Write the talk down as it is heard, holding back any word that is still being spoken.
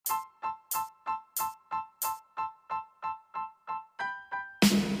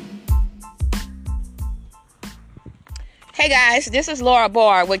Hey guys, this is Laura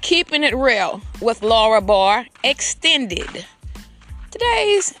Barr with Keeping It Real with Laura Barr Extended.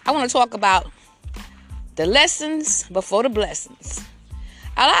 I want to talk about the lessons before the blessings.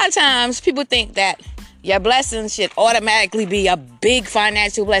 A lot of times people think that your blessings should automatically be a big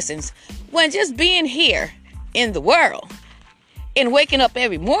financial blessings, when just being here in the world and waking up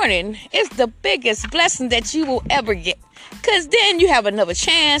every morning is the biggest blessing that you will ever get. Because then you have another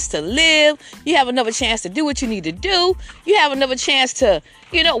chance to live. You have another chance to do what you need to do. You have another chance to,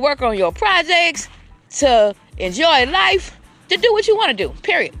 work on your projects, to enjoy life, to do what you want to do,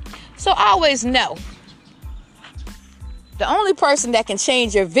 period. So always know, the only person that can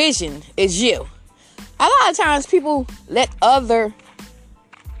change your vision is you. A lot of times people let other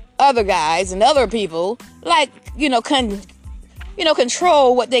guys and other people,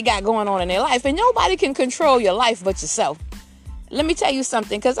 control what they got going on in their life. And nobody can control your life but yourself. Let me tell you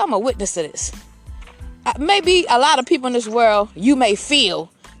something, because I'm a witness to this. Maybe a lot of people in this world, you may feel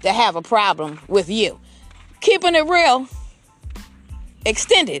that have a problem with you. Keeping it real,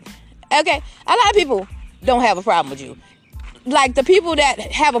 extended. Okay? A lot of people don't have a problem with you. Like, the people that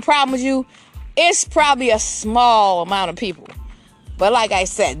have a problem with you, it's probably a small amount of people. But like I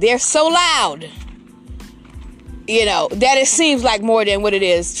said, they're so loud, that it seems like more than what it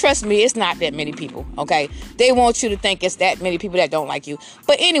is. Trust me, it's not that many people, okay? They want you to think it's that many people that don't like you.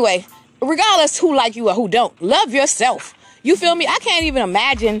 But anyway, regardless who like you or who don't, love yourself. You feel me? I can't even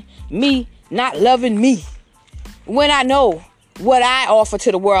imagine me not loving me when I know what I offer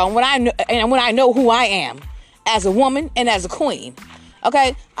to the world, when I know who I am as a woman and as a queen.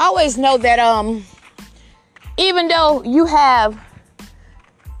 Okay? I always know that even though you have,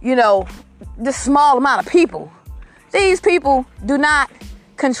 this small amount of people, these people do not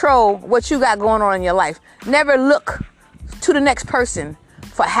control what you got going on in your life. Never look to the next person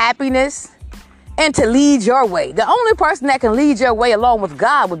for happiness and to lead your way. The only person that can lead your way along with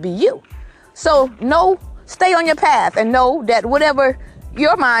God would be you. So stay on your path and know that whatever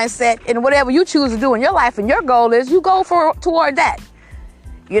your mindset and whatever you choose to do in your life and your goal is, you go toward that.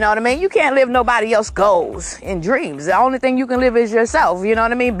 You know what I mean? You can't live nobody else's goals and dreams. The only thing you can live is yourself. You know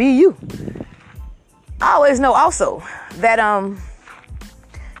what I mean? Be you. I always know also that,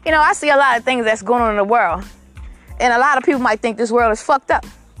 I see a lot of things that's going on in the world. And a lot of people might think this world is fucked up.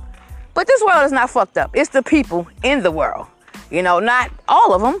 But this world is not fucked up. It's the people in the world. Not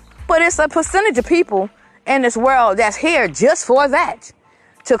all of them, but it's a percentage of people in this world that's here just for that.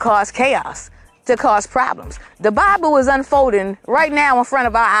 To cause chaos, to cause problems. The Bible is unfolding right now in front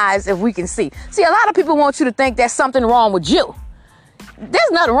of our eyes, if we can see. See, a lot of people want you to think there's something wrong with you.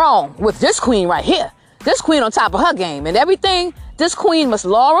 There's nothing wrong with this queen right here. This queen on top of her game. And everything this queen, Miss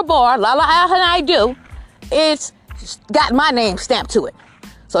Laura Barr, Lala and I do, it's got my name stamped to it.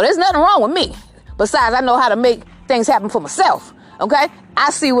 So there's nothing wrong with me. Besides, I know how to make things happen for myself. Okay? I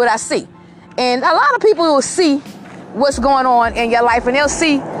see what I see. And a lot of people will see what's going on in your life, and they'll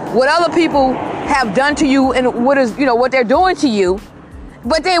see what other people have done to you and what they're doing to you,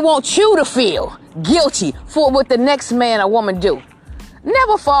 but they want you to feel guilty for what the next man or woman do.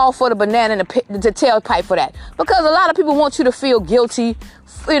 Never fall for the banana and the tailpipe for that, because a lot of people want you to feel guilty,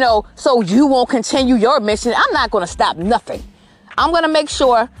 so you won't continue your mission. I'm not going to stop nothing. I'm going to make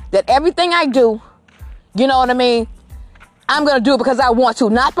sure that everything I do, I'm going to do it because I want to,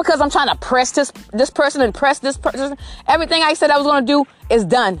 not because I'm trying to press this person and press this person. Everything I said I was going to do is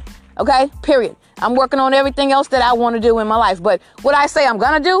done. Okay? Period. I'm working on everything else that I want to do in my life. But what I say I'm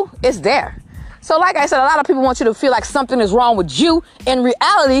going to do is there. So like I said, a lot of people want you to feel like something is wrong with you. In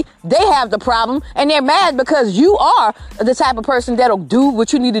reality, they have the problem and they're mad because you are the type of person that'll do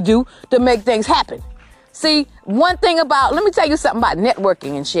what you need to do to make things happen. See, let me tell you something about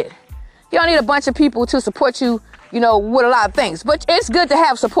networking and shit. You don't need a bunch of people to support you, with a lot of things. But it's good to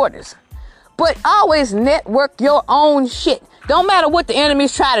have supporters. But always network your own shit. Don't matter what the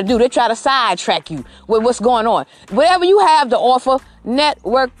enemies try to do. They try to sidetrack you with what's going on. Whatever you have to offer,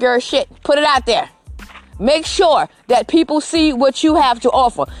 network your shit. Put it out there. Make sure that people see what you have to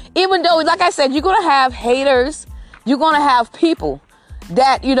offer. Even though, like I said, you're going to have haters. You're going to have people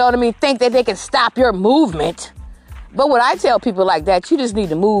that, think that they can stop your movement. But what I tell people like that, you just need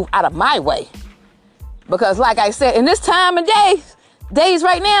to move out of my way. Because like I said, in this time of days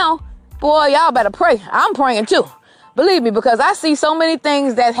right now, boy, y'all better pray. I'm praying too. Believe me, because I see so many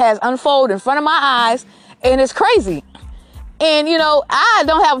things that has unfolded in front of my eyes, and it's crazy. And, I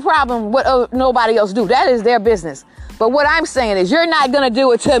don't have a problem with what nobody else do. That is their business. But what I'm saying is you're not going to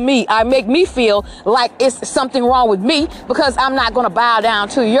do it to me or make me feel like it's something wrong with me, because I'm not going to bow down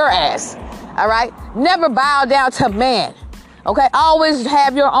to your ass. All right? Never bow down to man. Okay? Always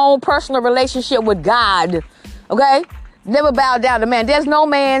have your own personal relationship with God. Okay? Never bow down to man. There's no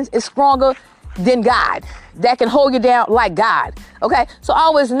man is stronger than God that can hold you down like God. Okay? So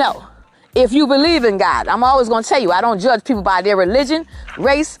always know, if you believe in God, I'm always going to tell you, I don't judge people by their religion,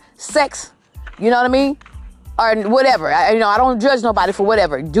 race, sex, you know what I mean? Or whatever. I don't judge nobody for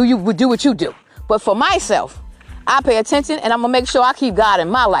whatever. Do what you do. But for myself, I pay attention, and I'm going to make sure I keep God in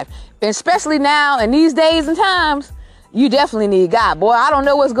my life. And especially now in these days and times, you definitely need God. Boy, I don't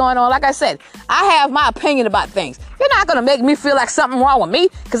know what's going on. Like I said, I have my opinion about things. You're not going to make me feel like something wrong with me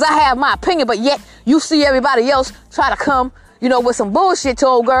because I have my opinion, but yet you see everybody else try to come, with some bullshit to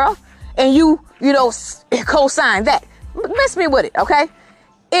old girl, and you co-sign that. Miss me with it, okay?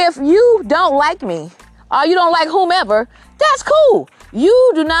 If you don't like me or you don't like whomever, that's cool.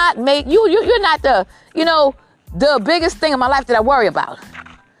 You do not make, you're not the biggest thing in my life that I worry about.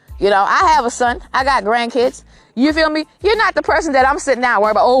 I have a son. I got grandkids. You feel me? You're not the person that I'm sitting down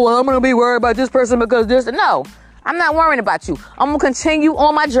worried about, I'm going to be worried about this person because this. No, I'm not worrying about you. I'm going to continue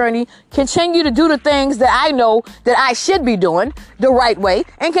on my journey, continue to do the things that I know that I should be doing the right way,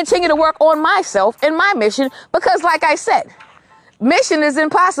 and continue to work on myself and my mission because, like I said, mission is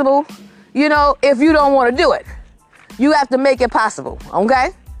impossible, if you don't want to do it. You have to make it possible,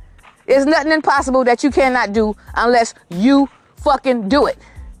 okay? There's nothing impossible that you cannot do unless you fucking do it.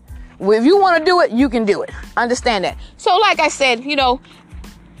 If you want to do it, you can do it. Understand that. So like I said,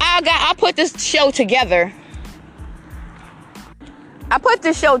 I put this show together.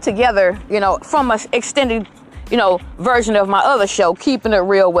 From an extended, version of my other show, Keeping It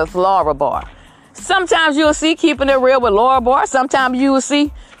Real with Laura Barr. Sometimes you'll see Keeping It Real with Laura Barr. Sometimes you will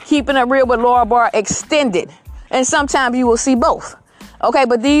see Keeping It Real with Laura Barr extended. And sometimes you will see both. Okay,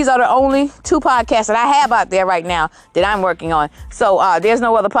 but these are the only 2 podcasts that I have out there right now that I'm working on. So there's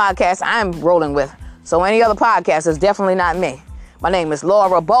no other podcast I'm rolling with. So any other podcast is definitely not me. My name is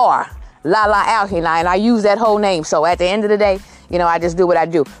Laura Barr, Lala out here now, and I use that whole name. So at the end of the day, I just do what I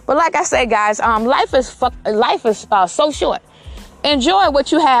do. But like I say, guys, life is so short. Enjoy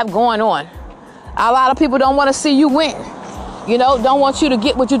what you have going on. A lot of people don't want to see you win. Don't want you to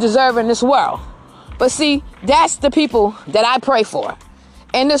get what you deserve in this world. But see, that's the people that I pray for.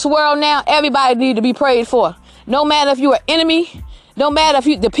 In this world now, everybody needs to be prayed for. No matter if you're an enemy, no matter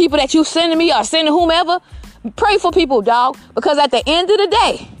if the people that you sending me or sending whomever, pray for people, dog. Because at the end of the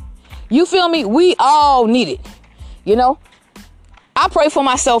day, you feel me? We all need it. I pray for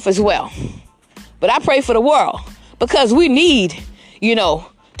myself as well. But I pray for the world because we need,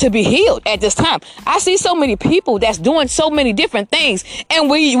 to be healed at this time. I see so many people that's doing so many different things. And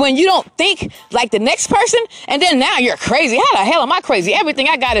when you don't think like the next person, and then now you're crazy. How the hell am I crazy? Everything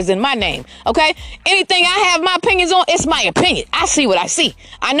I got is in my name. Okay. Anything I have my opinions on, it's my opinion. I see what I see.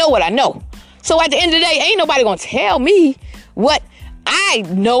 I know what I know. So at the end of the day, ain't nobody going to tell me what I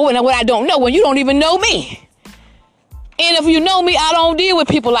know and what I don't know when you don't even know me. And if you know me, I don't deal with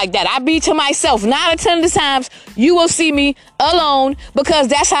people like that. I be to myself. 9 out of 10 of the times, you will see me alone because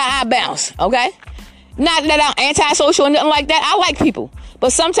that's how I bounce, okay? Not that I'm antisocial or nothing like that. I like people.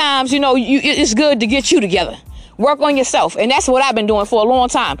 But sometimes, it's good to get you together. Work on yourself. And that's what I've been doing for a long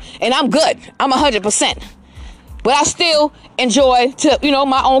time. And I'm good. I'm 100%. But I still enjoy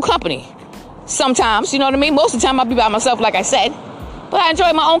my own company. Sometimes, you know what I mean? Most of the time, I'll be by myself, like I said. But I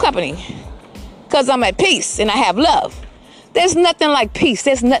enjoy my own company because I'm at peace and I have love. There's nothing like peace.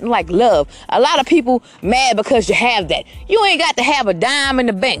 There's nothing like love. A lot of people mad because you have that. You ain't got to have a dime in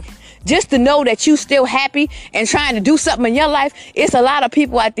the bank just to know that you still happy and trying to do something in your life. It's a lot of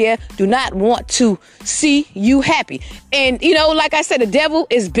people out there do not want to see you happy. And, like I said, the devil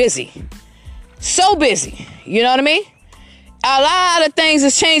is busy. So busy. You know what I mean? A lot of things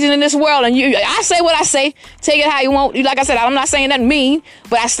is changing in this world. And I say what I say. Take it how you want. Like I said, I'm not saying nothing mean,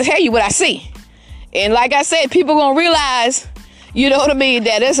 but I tell you what I see. And like I said, people gonna realize,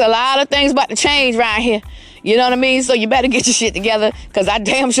 that there's a lot of things about to change around here. You know what I mean? So you better get your shit together because I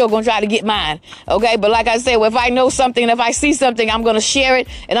damn sure gonna try to get mine. Okay? But like I said, if I know something, if I see something, I'm gonna share it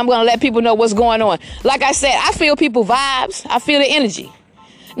and I'm gonna let people know what's going on. Like I said, I feel people vibes. I feel the energy.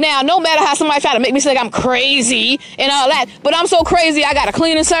 Now, no matter how somebody try to make me say like I'm crazy and all that, but I'm so crazy I got a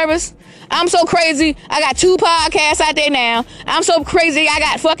cleaning service. I'm so crazy. I got 2 podcasts out there now. I'm so crazy. I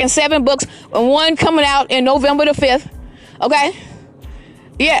got fucking 7 books and 1 coming out in November the 5th. Okay?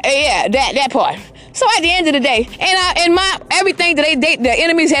 Yeah, that part. So at the end of the day, and everything that the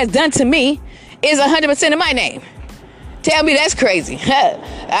enemies has done to me is 100% in my name. Tell me that's crazy.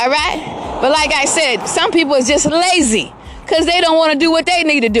 All right? But like I said, some people is just lazy. Because they don't want to do what they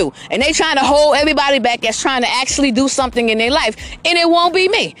need to do. And they trying to hold everybody back that's trying to actually do something in their life. And it won't be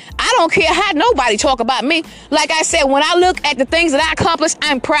me. I don't care how nobody talk about me. Like I said, when I look at the things that I accomplished,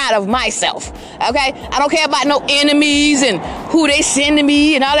 I'm proud of myself. Okay? I don't care about no enemies and who they send to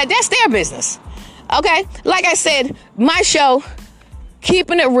me and all that. That's their business. Okay? Like I said, my show,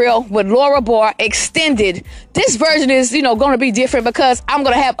 Keeping It Real with Laura Barr Extended. This version is, going to be different because I'm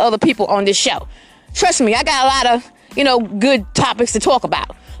going to have other people on this show. Trust me, I got a lot of good topics to talk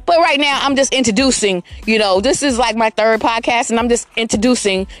about. But right now, I'm just introducing, this is like my third podcast, and I'm just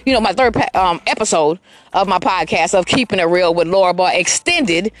introducing, my third episode of my podcast of Keeping It Real with Laura Barr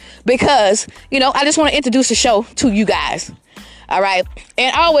Extended, because, I just want to introduce the show to you guys. All right.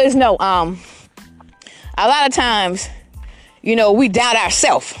 And I always know, a lot of times, we doubt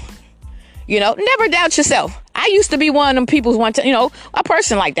ourselves. Never doubt yourself. I used to be one of them people one time, a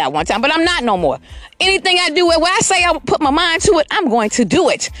person like that one time, but I'm not no more. Anything I do, when I say I put my mind to it, I'm going to do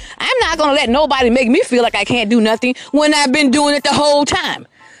it. I'm not going to let nobody make me feel like I can't do nothing when I've been doing it the whole time.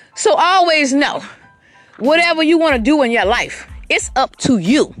 So always know, whatever you want to do in your life, it's up to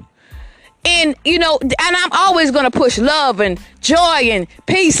you. And, and I'm always going to push love and joy and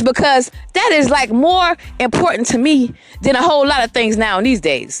peace, because that is like more important to me than a whole lot of things now in these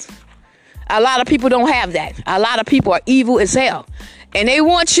days. A lot of people don't have that. A lot of people are evil as hell. And they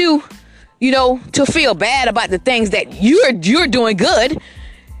want you, to feel bad about the things that you're doing good.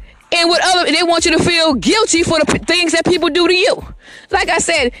 And they want you to feel guilty for the things that people do to you. Like I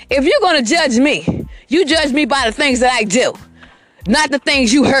said, if you're going to judge me, you judge me by the things that I do, not the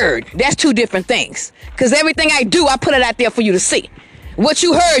things you heard. That's two different things. Because everything I do, I put it out there for you to see. What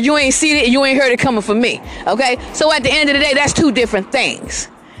you heard, you ain't seen it, and you ain't heard it coming from me. Okay? So at the end of the day, that's two different things.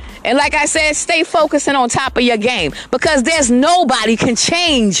 And like I said, stay focused and on top of your game, because there's nobody can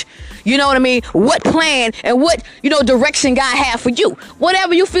change, what plan and what, direction God have for you.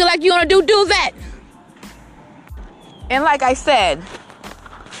 Whatever you feel like you want to do that. And like I said,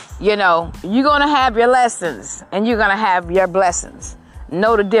 you're going to have your lessons and you're going to have your blessings.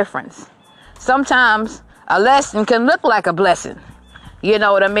 Know the difference. Sometimes a lesson can look like a blessing. You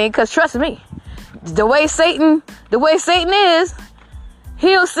know what I mean? Because trust me, the way Satan is,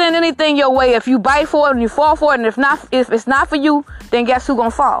 he'll send anything your way if you bite for it and you fall for it. And if it's not for you, then guess who's going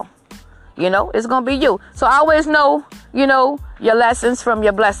to fall? It's going to be you. So always know, your lessons from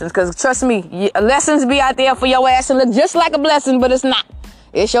your blessings. Because trust me, lessons be out there for your ass and look just like a blessing, but it's not.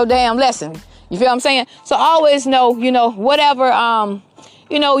 It's your damn lesson. You feel what I'm saying? So always know, whatever,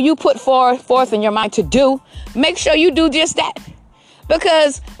 you put forth in your mind to do, make sure you do just that.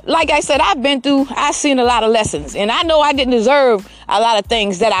 Because, like I said, I've seen a lot of lessons. And I know I didn't deserve a lot of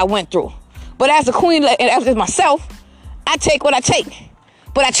things that I went through. But as a queen, and as myself, I take what I take.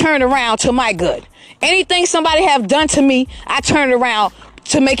 But I turn around to my good. Anything somebody have done to me, I turn it around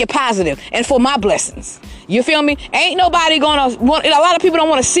to make it positive and for my blessings. You feel me? Ain't nobody a lot of people don't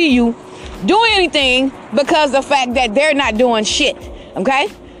want to see you do anything because of the fact that they're not doing shit. Okay?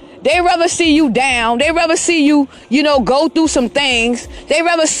 They rather see you down. They rather see you, go through some things. They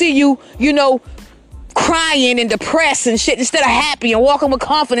rather see you, crying and depressed and shit instead of happy and walking with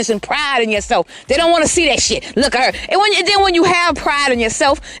confidence and pride in yourself. They don't want to see that shit. Look at her. And then when you have pride in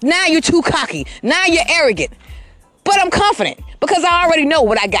yourself, now you're too cocky. Now you're arrogant. But I'm confident because I already know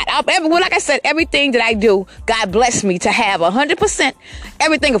what I got. Like I said, everything that I do, God bless me to have 100%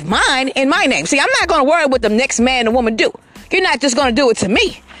 everything of mine in my name. See, I'm not going to worry what the next man or woman do. You're not just going to do it to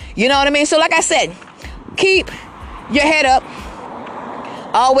me. You know what I mean? So like I said, keep your head up.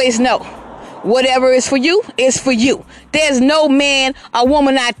 Always know, whatever is for you is for you. There's no man or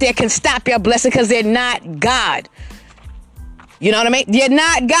woman out there can stop your blessing because they're not God. You know what I mean? They're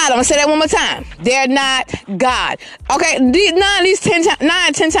not God. I'm going to say that one more time. They're not God. Okay,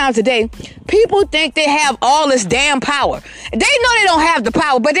 9 10 times a day, people think they have all this damn power. They know they don't have the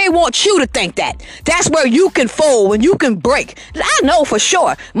power, but they want you to think that. That's where you can fold and you can break. I know for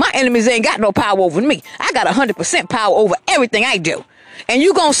sure my enemies ain't got no power over me. I got 100% power over everything I do. And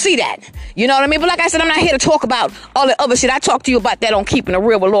you gonna see that. You know what I mean? But like I said, I'm not here to talk about all the other shit. I talk to you about that on Keeping It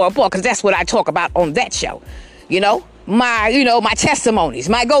Real with Laura Barr, because that's what I talk about on that show. My testimonies,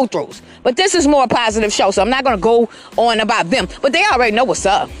 my go-throughs. But this is more a positive show, so I'm not going to go on about them. But they already know what's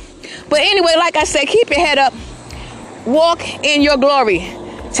up. But anyway, like I said, keep your head up. Walk in your glory.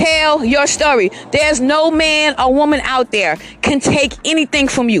 Tell your story. There's no man or woman out there can take anything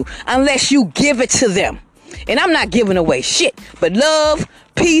from you unless you give it to them. And I'm not giving away shit, but love,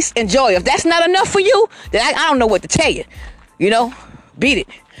 peace, and joy. If that's not enough for you, then I don't know what to tell you. Beat it.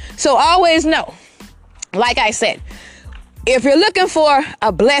 So always know, like I said, if you're looking for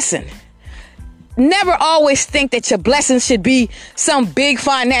a blessing, never always think that your blessings should be some big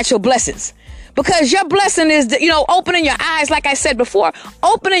financial blessings. Because your blessing is, opening your eyes. Like I said before,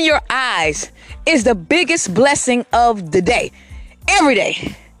 opening your eyes is the biggest blessing of the day. Every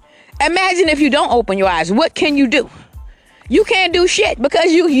day. Imagine if you don't open your eyes. What can you do? You can't do shit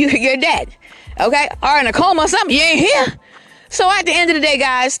because you're dead. Okay? Or in a coma or something. You ain't here. So at the end of the day,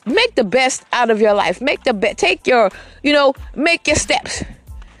 guys, make the best out of your life. Make your steps.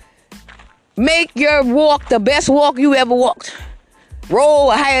 Make your walk the best walk you ever walked.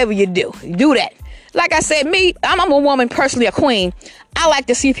 Roll or however you do. Do that. Like I said, I'm a woman, personally a queen. I like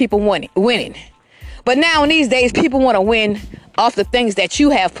to see people winning. But now in these days, people want to win off the things that you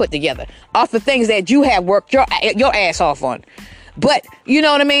have put together. Off the things that you have worked your ass off on. But, you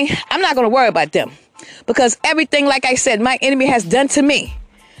know what I mean? I'm not going to worry about them. Because everything, like I said, my enemy has done to me,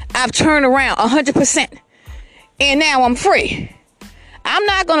 I've turned around 100%. And now I'm free. I'm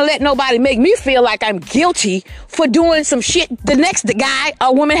not going to let nobody make me feel like I'm guilty for doing some shit the next guy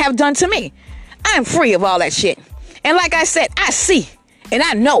or woman have done to me. I'm free of all that shit. And like I said, I see and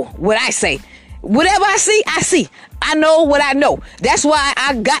I know what I say. Whatever I see, I see. I know what I know. That's why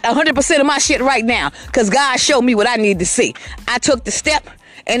I got 100% of my shit right now. Because God showed me what I need to see. I took the step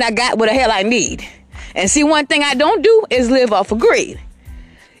and I got what the hell I need. And see, one thing I don't do is live off of greed.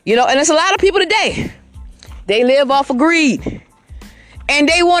 And there's a lot of people today. They live off of greed. And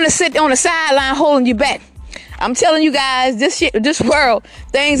they want to sit on the sideline holding you back. I'm telling you guys, this world,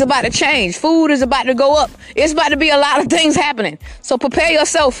 things about to change. Food is about to go up. It's about to be a lot of things happening. So prepare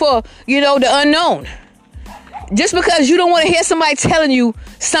yourself for, the unknown. Just because you don't want to hear somebody telling you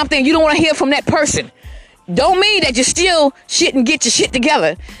something you don't want to hear from that person, don't mean that you still shouldn't get your shit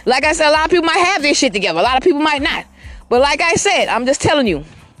together. Like I said, a lot of people might have their shit together. A lot of people might not. But like I said, I'm just telling you,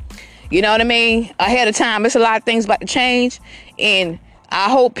 you know what I mean? Ahead of time, it's a lot of things about to change. And I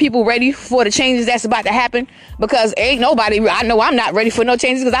hope people ready for the changes that's about to happen, because ain't nobody, I know I'm not ready for no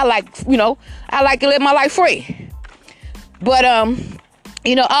changes, because I like to live my life free. But,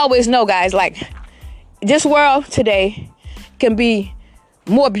 always know, guys, like, this world today can be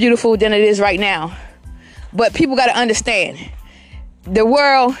more beautiful than it is right now. But people got to understand, the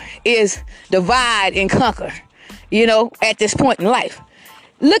world is divide and conquer, at this point in life.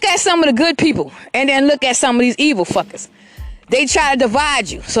 Look at some of the good people, and then look at some of these evil fuckers. They try to divide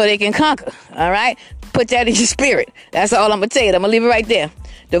you so they can conquer. All right? Put that in your spirit. That's all I'm going to tell you. I'm going to leave it right there.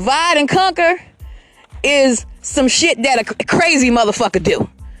 Divide and conquer is some shit that a crazy motherfucker do.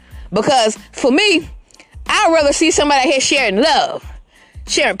 Because for me, I'd rather see somebody here sharing love,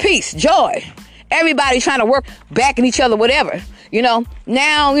 sharing peace, joy. Everybody trying to work, backing each other, whatever. Now,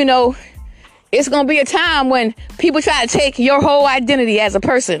 it's going to be a time when people try to take your whole identity as a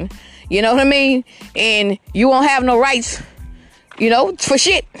person. You know what I mean? And you won't have no rights, for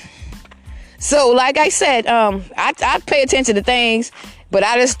shit. So, like I said, I pay attention to things, but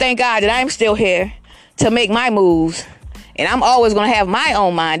I just thank God that I'm still here to make my moves. And I'm always going to have my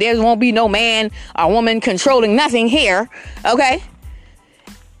own mind. There won't be no man or woman controlling nothing here. Okay?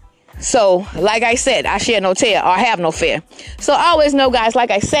 So, like I said, I share no tear or have no fear. So, I always know, guys,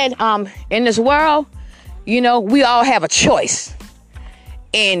 like I said, in this world, we all have a choice.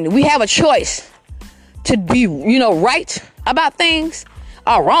 And we have a choice to be, right about things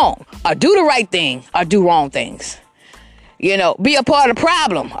or wrong, or do the right thing or do wrong things. Be a part of the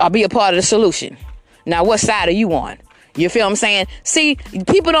problem or be a part of the solution. Now, what side are you on? You feel what I'm saying? See,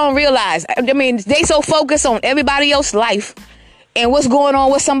 people don't realize, they so focused on everybody else's life and what's going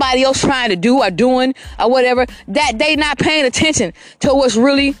on, what somebody else trying to do or doing or whatever, that they not paying attention to what's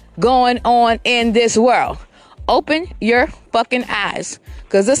really going on in this world. Open your fucking eyes,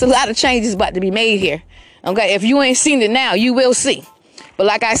 because there's a lot of changes about to be made here. Okay, if you ain't seen it now, you will see. But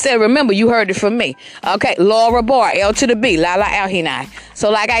like I said, remember, you heard it from me. Okay, Laura Barr, L to the B, Lala Alhinai. So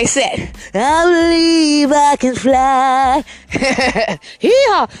like I said, I believe I can fly.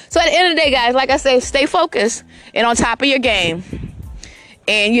 Yeah. So at the end of the day, guys, like I say, stay focused and on top of your game.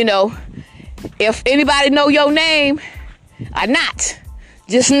 And, if anybody know your name or not,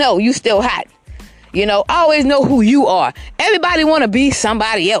 just know you still hot. Always know who you are. Everybody want to be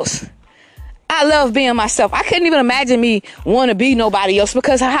somebody else. I love being myself. I couldn't even imagine me want to be nobody else,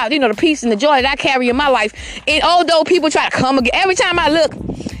 because how, the peace and the joy that I carry in my life. And although people try to come again, every time I look,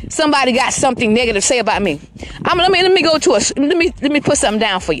 somebody got something negative to say about me. Let me go to let me put something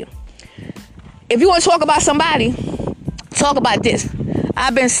down for you. If you want to talk about somebody, talk about this.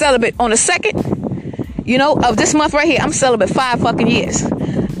 I've been celibate on the 2nd, of this month right here. I'm celibate 5 fucking years.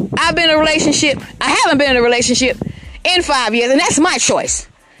 I've been in a relationship. I haven't been in a relationship in 5 years, and that's my choice.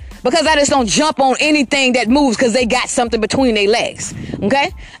 because I just don't jump on anything that moves because they got something between their legs.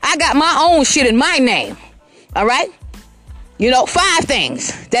 Okay? I got my own shit in my name. All right? 5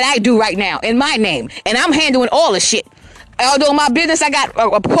 things that I do right now in my name. And I'm handling all the shit. Although my business, I got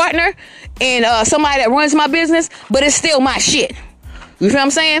a partner and somebody that runs my business, but it's still my shit. You feel what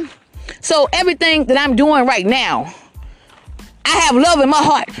I'm saying? So everything that I'm doing right now, I have love in my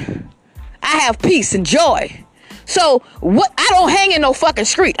heart. I have peace and joy. So what? I don't hang in no fucking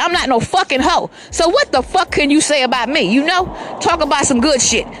street. I'm not no fucking hoe. So what the fuck can you say about me? Talk about some good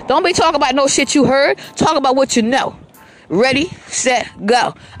shit. Don't be talking about no shit you heard. Talk about what you know. Ready, set, go.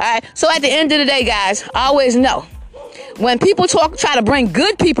 All right. So at the end of the day, guys, always know when people try to bring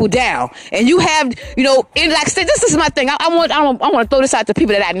good people down, and you have, and like I said, this is my thing. I want to throw this out to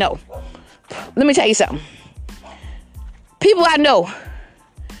people that I know. Let me tell you something. People I know,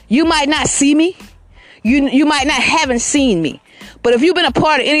 you might not see me. You might not haven't seen me. But if you've been a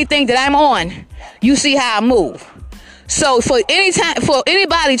part of anything that I'm on, you see how I move. So for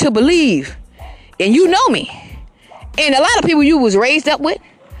anybody to believe, and you know me, and a lot of people you was raised up with,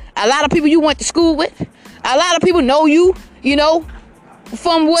 a lot of people you went to school with, a lot of people know you,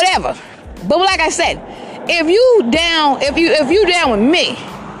 from whatever. But like I said, if you down with me,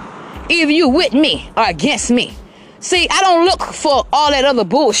 either you with me or against me. See, I don't look for all that other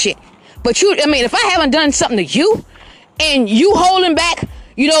bullshit. But if I haven't done something to you and you holding back,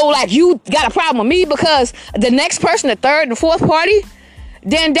 like you got a problem with me because the next person, the third and fourth party,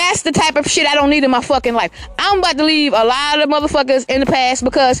 then that's the type of shit I don't need in my fucking life. I'm about to leave a lot of motherfuckers in the past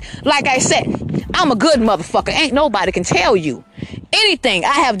because, like I said, I'm a good motherfucker. Ain't nobody can tell you anything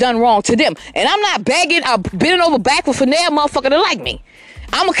I have done wrong to them. And I'm not begging or bending over backward for their motherfucker to like me.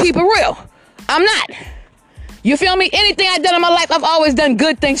 I'm going to keep it real. I'm not. You feel me? Anything I've done in my life, I've always done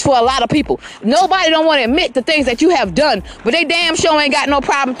good things for a lot of people. Nobody don't want to admit the things that you have done, but they damn sure ain't got no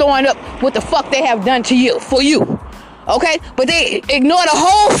problem throwing up what the fuck they have done to you, for you. Okay? But they ignore the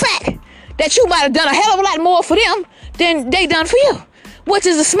whole fact that you might have done a hell of a lot more for them than they done for you, which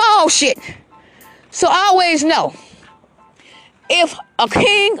is a small shit. So always know, if a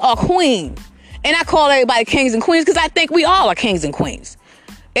king or queen, and I call everybody kings and queens because I think we all are kings and queens.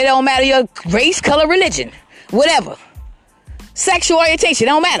 It don't matter your race, color, religion. Whatever. Sexual orientation,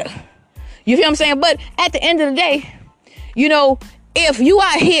 don't matter. You feel what I'm saying? But at the end of the day, if you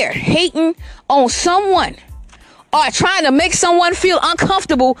are here hating on someone or trying to make someone feel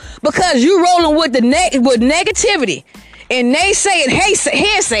uncomfortable because you rolling with with negativity and naysay and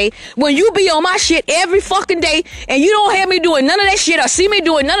hearsay, when you be on my shit every fucking day and you don't hear me doing none of that shit or see me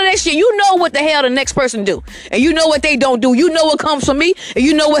doing none of that shit, you know what the hell the next person do. And you know what they don't do. You know what comes from me and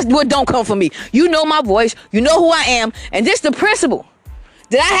you know what don't come from me. You know my voice. You know who I am. And this the principle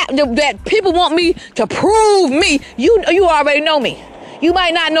that people want me to prove me. You already know me. You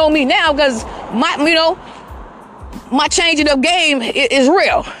might not know me now because my changing of game is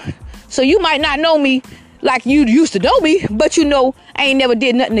real. So you might not know me like you used to know me, but I ain't never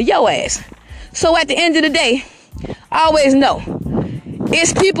did nothing to your ass. So at the end of the day, I always know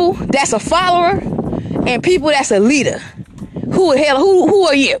it's people that's a follower and people that's a leader. Who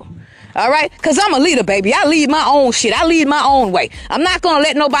are you? All right? Because I'm a leader, baby. I lead my own shit. I lead my own way. I'm not going to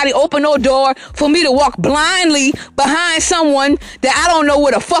let nobody open no door for me to walk blindly behind someone that I don't know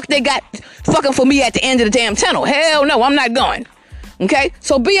what the fuck they got fucking for me at the end of the damn tunnel. Hell no, I'm not going. Okay?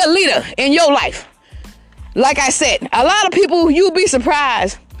 So be a leader in your life. Like I said, a lot of people, you'll be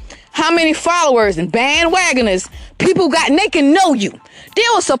surprised how many followers and bandwagoners people got, and they can know you. They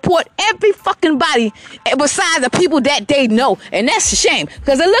will support every fucking body besides the people that they know. And that's a shame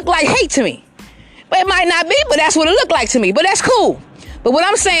because it look like hate to me. But it might not be, but that's what it look like to me. But that's cool. But what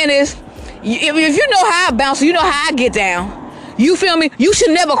I'm saying is, if you know how I bounce, you know how I get down. You feel me? You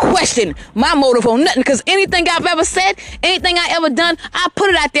should never question my motive on nothing because anything I've ever said, anything I ever done, I put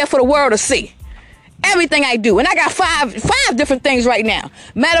it out there for the world to see. Everything I do. And I got five different things right now.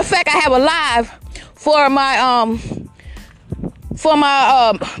 Matter of fact, I have a live for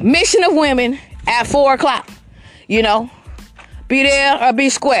my mission of women at 4:00. Be there or be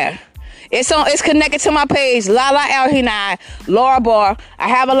square. It's connected to my page, Lala El-Hinai, Laura Barr. I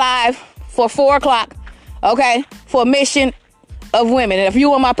have a live for 4:00, okay, for a mission of women. And if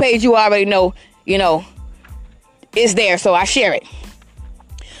you on my page, you already know, it's there, so I share it.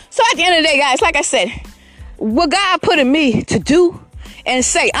 So at the end of the day, guys, like I said, what God put in me to do and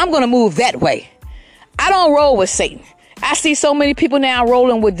say, I'm going to move that way. I don't roll with Satan. I see so many people now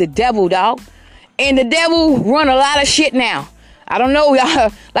rolling with the devil, dog. And the devil run a lot of shit now. I don't know,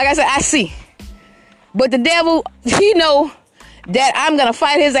 y'all. Like I said, I see. But the devil, he know that I'm going to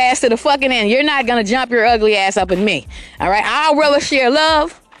fight his ass to the fucking end. You're not going to jump your ugly ass up in me. All right? I'll rather share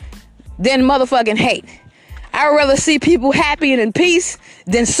love than motherfucking hate. I would rather see people happy and in peace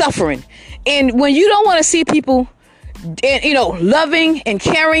than suffering. And when you don't want to see people, and, you know, loving and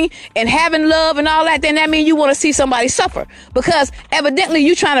caring and having love and all that, then that means you want to see somebody suffer. Because evidently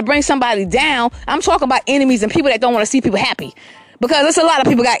you trying to bring somebody down. I'm talking about enemies and people that don't want to see people happy. Because there's a lot of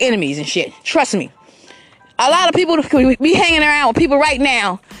people got enemies and shit. Trust me. A lot of people be hanging around with people right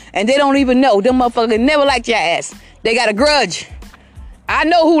now and they don't even know. Them motherfuckers never liked your ass. They got a grudge. I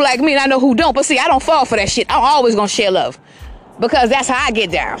know who like me and I know who don't. But see, I don't fall for that shit. I'm always going to share love. Because that's how I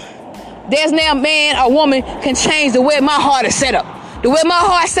get down. There's no man or woman can change the way my heart is set up. The way my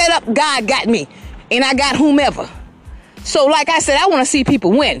heart set up, God got me. And I got whomever. So like I said, I want to see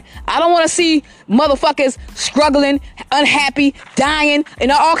people win. I don't want to see motherfuckers struggling, unhappy, dying,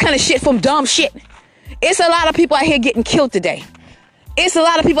 and all kind of shit from dumb shit. It's a lot of people out here getting killed today. It's a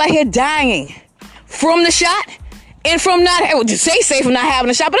lot of people out here dying from the shot and from not, say from not having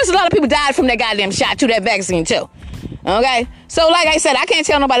a shot, but there's a lot of people died from that goddamn shot to that vaccine too. Okay? So like I said, I can't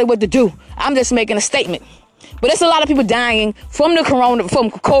tell nobody what to do. I'm just making a statement. But there's a lot of people dying from the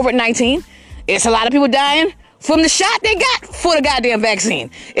from COVID-19. It's a lot of people dying from the shot they got for the goddamn vaccine.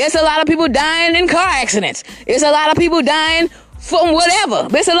 It's a lot of people dying in car accidents. It's a lot of people dying from whatever.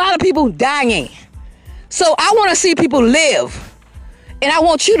 But it's a lot of people dying. So I want to see people live. And I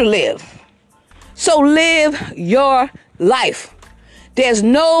want you to live. So live your life. There's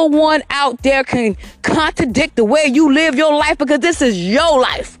no one out there can contradict the way you live your life because this is your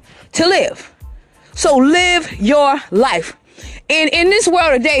life to live. So live your life. And in this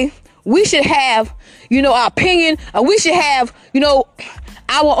world today, we should have, you know, our opinion. We should have, you know,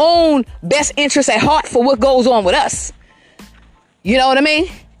 our own best interests at heart for what goes on with us. You know what I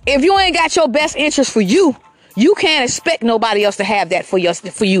mean? If you ain't got your best interest for you, you can't expect nobody else to have that for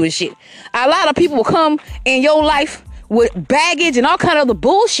you and shit. A lot of people will come in your life with baggage and all kind of other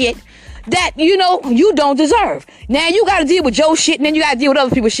bullshit that, you know, you don't deserve. Now you got to deal with your shit and then you got to deal with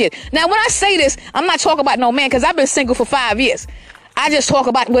other people's shit. Now, when I say this, I'm not talking about no man because I've been single for 5 years. I just talk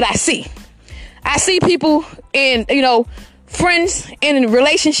about what I see. I see people in, you know, friends in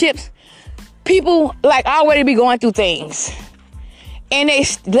relationships. People like already be going through things. And they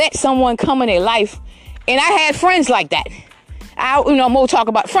let someone come in their life. And I had friends like that. I'm more talk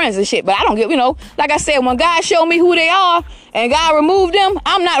about friends and shit, but I don't get, like I said, when God showed me who they are and God removed them,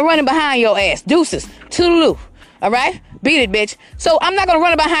 I'm not running behind your ass. Deuces. Toodaloo. All right? Beat it, bitch. So I'm not going to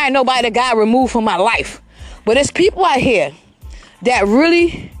run behind nobody that God removed from my life. But there's people out here that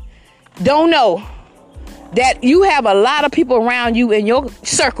really don't know that you have a lot of people around you in your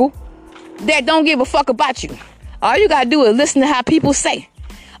circle that don't give a fuck about you. All you got to do is listen to how people say,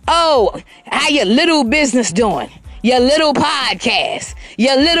 oh, how your little business doing? Your little podcast,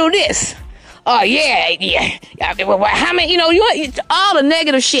 your little this. Oh, yeah. How many, all the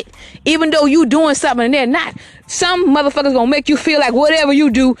negative shit, even though you doing something and they're not. Some motherfuckers gonna make you feel like whatever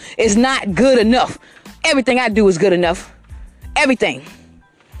you do is not good enough. Everything I do is good enough. Everything.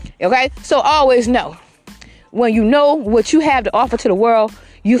 Okay? So always know, when you know what you have to offer to the world,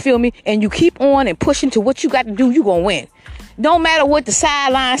 you feel me? And you keep on and pushing to what you got to do, you gonna win. Don't matter what the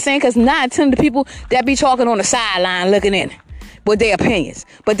sideline saying, because 9 out of 10 of the people that be talking on the sideline looking in with their opinions.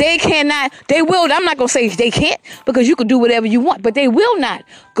 But they cannot, they will, I'm not going to say they can't, because you can do whatever you want, but they will not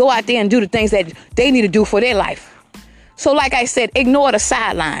go out there and do the things that they need to do for their life. So like I said, ignore the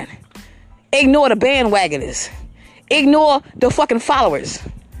sideline. Ignore the bandwagoners. Ignore the fucking followers.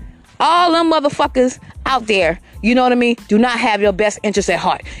 All them motherfuckers out there, you know what I mean, do not have your best interest at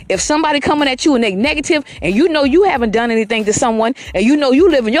heart. If somebody coming at you and they negative and you know you haven't done anything to someone and you know you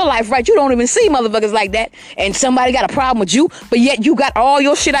living your life right, you don't even see motherfuckers like that, and somebody got a problem with you, but yet you got all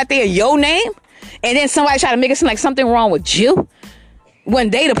your shit out there in your name, and then somebody try to make it seem like something wrong with you when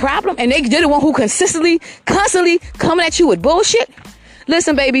they the problem and they're the one who constantly coming at you with bullshit.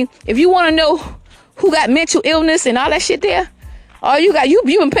 Listen, baby, if you want to know who got mental illness and all that shit there, oh, you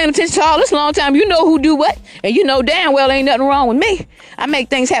been paying attention to all this long time. You know who do what. And you know damn well ain't nothing wrong with me. I make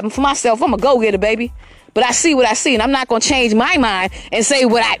things happen for myself. I'm a go-getter, baby. But I see what I see. And I'm not going to change my mind and say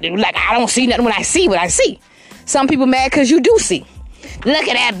what I do. Like, I don't see nothing when I see what I see. Some people mad because you do see. Look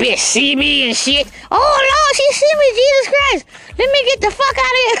at that bitch. See me and shit. Oh, Lord, she see me. Jesus Christ. Let me get the fuck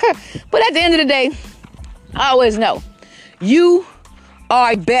out of here. But at the end of the day, I always know you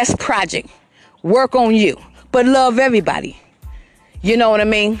are a best project. Work on you. But love everybody. You know what I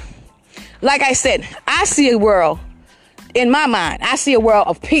mean? Like I said, I see a world, in my mind, I see a world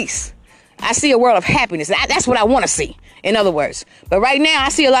of peace. I see a world of happiness. That's what I want to see, in other words. But right now, I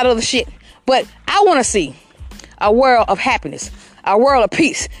see a lot of other shit. But I want to see a world of happiness, a world of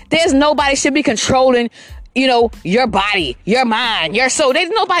peace. There's nobody should be controlling your body, your mind, your soul.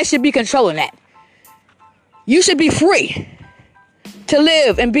 Nobody should be controlling that. You should be free to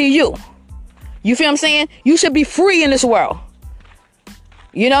live and be you. You feel what I'm saying? You should be free in this world.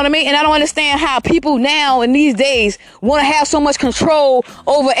 You know what I mean? And I don't understand how people now in these days want to have so much control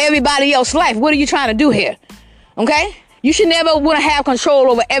over everybody else's life. What are you trying to do here? Okay? You should never want to have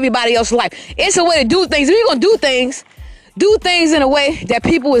control over everybody else's life. It's a way to do things. If you're going to do things in a way that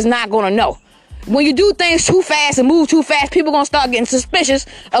people is not going to know. When you do things too fast and move too fast, people going to start getting suspicious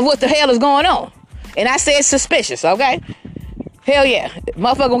of what the hell is going on. And I said suspicious, okay? Hell yeah.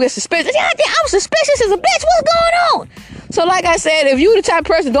 Motherfucker gonna get suspicious. Yeah, I'm suspicious as a bitch. What's going on? So like I said, if you the type of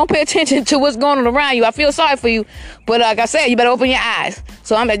person don't pay attention to what's going on around you, I feel sorry for you. But like I said, you better open your eyes.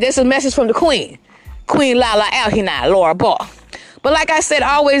 So this is a message from the Queen. Queen Lala Alhina, Laura Ball. But like I said,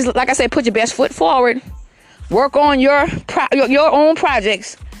 always, put your best foot forward. Work on your own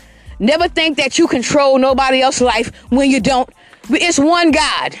projects. Never think that you control nobody else's life when you don't. It's one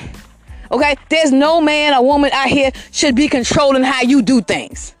God. Okay? There's no man or woman out here should be controlling how you do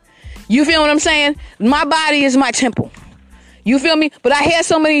things. You feel what I'm saying? My body is my temple. You feel me? But I hear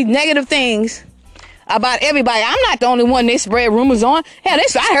so many negative things about everybody. I'm not the only one they spread rumors on. Hell,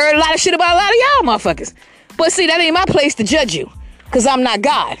 I heard a lot of shit about a lot of y'all motherfuckers. But see, that ain't my place to judge you. Because I'm not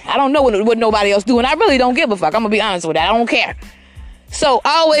God. I don't know what nobody else do. And I really don't give a fuck. I'm going to be honest with that. I don't care. So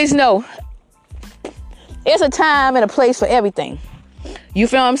I always know it's a time and a place for everything. You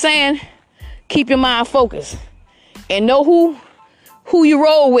feel what I'm saying? Keep your mind focused. And know who you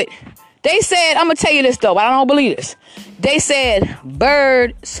roll with. They said, I'm going to tell you this though, but I don't believe this. They said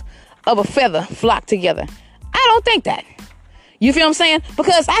birds of a feather flock together. I don't think that. You feel what I'm saying?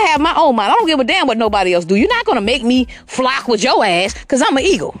 Because I have my own mind. I don't give a damn what nobody else do. You're not going to make me flock with your ass because I'm an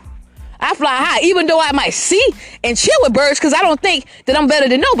eagle. I fly high, even though I might see and chill with birds because I don't think that I'm better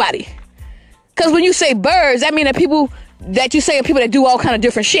than nobody. Because when you say birds, that means that people that you say are people that do all kind of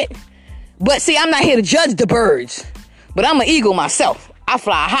different shit. But see, I'm not here to judge the birds. But I'm an eagle myself. I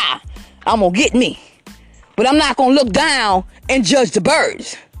fly high. I'm going to get me. But I'm not going to look down and judge the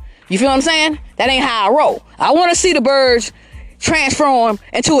birds. You feel what I'm saying? That ain't how I roll. I want to see the birds transform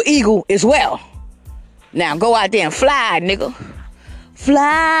into an eagle as well. Now go out there and fly, nigga.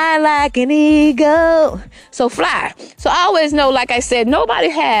 Fly like an eagle. So fly. So I always know, like I said, nobody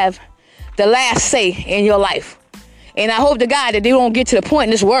have the last say in your life. And I hope to God that they don't get to the point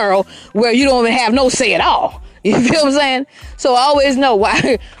in this world where you don't even have no say at all. You feel what I'm saying? So I always know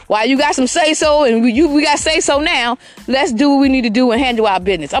why you got some say so and we got say so now. Let's do what we need to do and handle our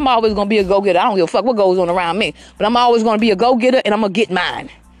business. I'm always going to be a go-getter. I don't give a fuck what goes on around me. But I'm always going to be a go-getter and I'm going to get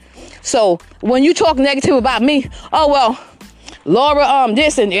mine. So when you talk negative about me, oh, well, Laura,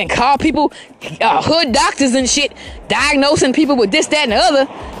 this and call people hood doctors and shit, diagnosing people with this, that, and the other.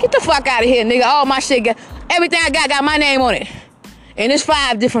 Get the fuck out of here, nigga. All my shit, everything I got my name on it. And there's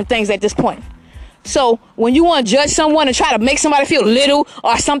 5 different things at this point. So when you want to judge someone and try to make somebody feel little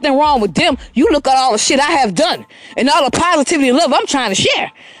or something wrong with them, you look at all the shit I have done and all the positivity and love I'm trying to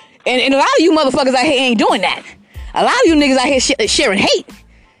share. And a lot of you motherfuckers out here ain't doing that. A lot of you niggas out here sharing hate.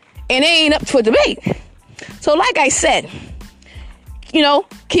 And they ain't up for debate. So like I said,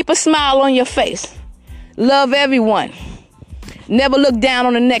 keep a smile on your face. Love everyone. Never look down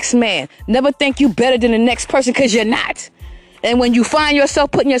on the next man. Never think you better than the next person because you're not. And when you find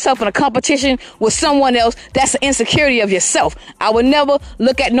yourself putting yourself in a competition with someone else, that's an insecurity of yourself. I would never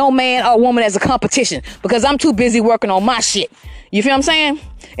look at no man or woman as a competition because I'm too busy working on my shit. You feel what I'm saying?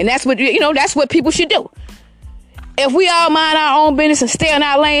 And that's what, that's what people should do. If we all mind our own business and stay in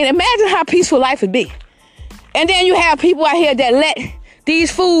our lane, imagine how peaceful life would be. And then you have people out here that let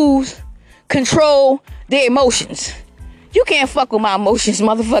these fools control their emotions. You can't fuck with my emotions,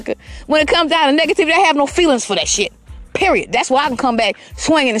 motherfucker. When it comes down to negativity, I have no feelings for that shit. Period. That's why I can come back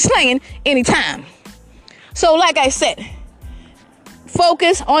swinging and slinging anytime. So like I said,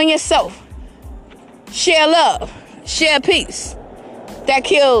 focus on yourself. Share love. Share peace. That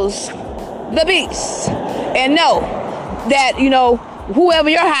kills the beast. And know that, whoever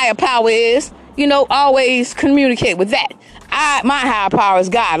your higher power is, always communicate with that. My higher power is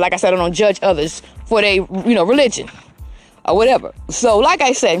God. Like I said, I don't judge others for their, religion or whatever. So like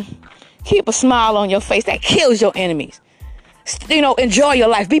I said, keep a smile on your face. That kills your enemies. Enjoy your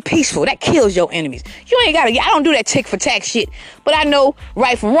life. Be peaceful. That kills your enemies. You ain't gotta. I don't do that tick for tack shit. But I know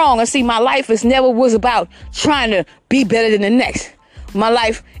right from wrong. And see, my life never was about trying to be better than the next. My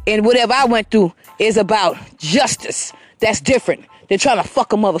life and whatever I went through is about justice. That's different than trying to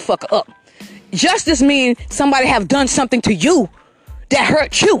fuck a motherfucker up. Justice means somebody have done something to you that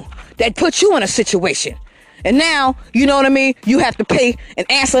hurt you, that put you in a situation. And now, you know what I mean? You have to pay an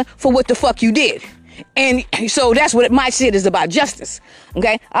answer for what the fuck you did. And so that's what my shit is about, justice.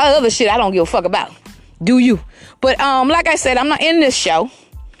 Okay? All the other shit I don't give a fuck about. Do you? But like I said, I'm not in this show.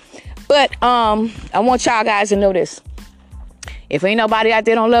 But I want y'all guys to know this. If ain't nobody out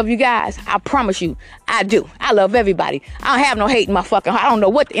there don't love you guys, I promise you, I do. I love everybody. I don't have no hate in my fucking heart. I don't know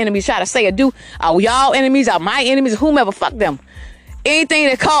what the enemies try to say or do. Are y'all enemies? Are my enemies? Whomever, fuck them. Anything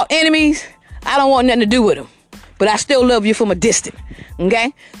that call enemies, I don't want nothing to do with them. But I still love you from a distance.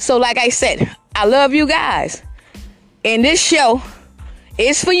 Okay? So like I said, I love you guys. And this show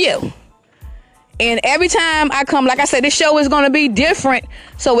is for you. And every time I come, like I said, this show is going to be different.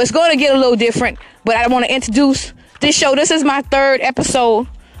 So it's going to get a little different. But I want to introduce this show. This is my 3rd episode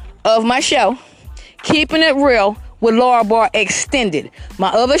of my show, Keeping It Real with Laura Barr Extended. My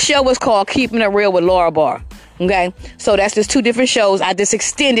other show was called Keeping It Real with Laura Barr. Okay, so that's just 2 different shows. I just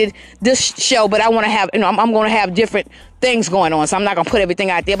extended this show, but I want to have, I'm going to have different things going on. So I'm not going to put everything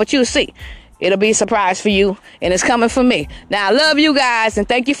out there, but you'll see. It'll be a surprise for you, and it's coming from me. Now, I love you guys, and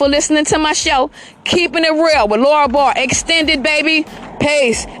thank you for listening to my show, Keeping It Real with Laura Barr Extended, baby.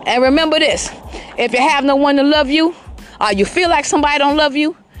 Peace. And remember this. If you have no one to love you, or you feel like somebody don't love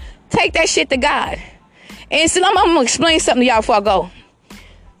you, take that shit to God. And so I'm going to explain something to y'all before I go.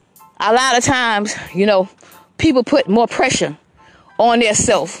 A lot of times, people put more pressure on their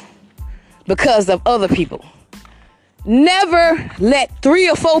self because of other people. Never let 3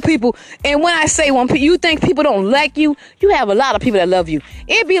 or 4 people, and when I say when you think people don't like you, you have a lot of people that love you.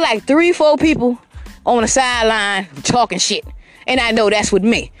 It'd be like 3 or 4 people on the sideline talking shit. And I know that's with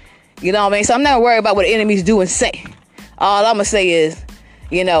me. You know what I mean? So I'm not worried about what the enemies do and say. All I'm going to say is,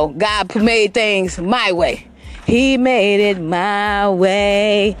 God made things my way. He made it my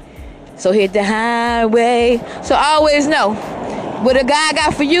way. So hit the highway. So always know what a God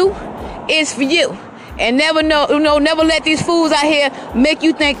got for you is for you. And never let these fools out here make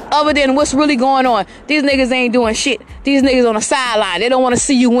you think other than what's really going on. These niggas ain't doing shit. These niggas on the sideline. They don't want to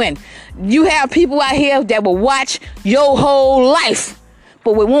see you win. You have people out here that will watch your whole life,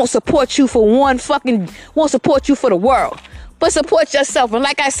 but we won't support you for won't support you for the world. But support yourself. And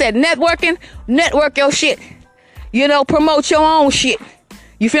like I said, network your shit. Promote your own shit.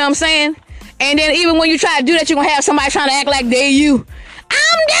 You feel what I'm saying? And then even when you try to do that, you're going to have somebody trying to act like they you.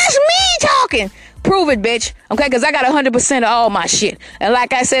 That's me talking. Prove it, bitch. Okay, because I got 100% of all my shit. And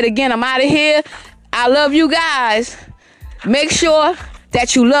like I said again, I'm out of here. I love you guys. Make sure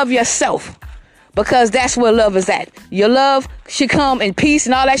that you love yourself, because that's where love is at. Your love should come in peace,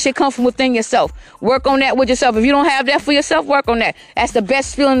 and all that should come from within yourself. Work on that with yourself. If you don't have that for yourself, work on that. That's the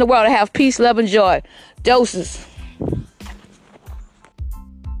best feeling in the world, to have peace, love, and joy. Doses.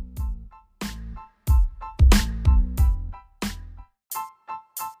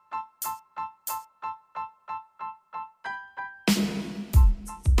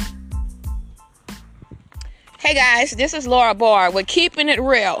 Hey guys, this is Laura Barr with Keeping It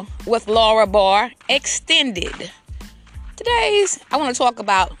Real with Laura Barr Extended. I want to talk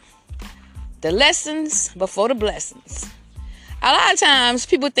about the lessons before the blessings. A lot of times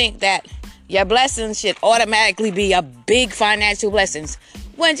people think that your blessings should automatically be a big financial blessings,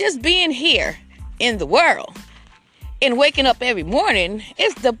 when just being here in the world and waking up every morning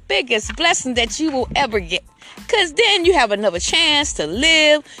is the biggest blessing that you will ever get. Because then you have another chance to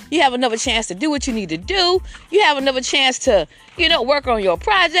live. You have another chance to do what you need to do. You have another chance to, work on your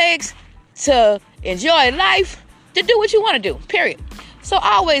projects, to enjoy life, to do what you want to do, period. So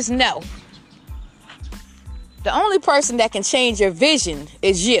always know, the only person that can change your vision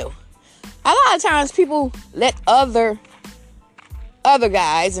is you. A lot of times people let other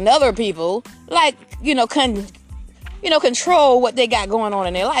guys and other people, control what they got going on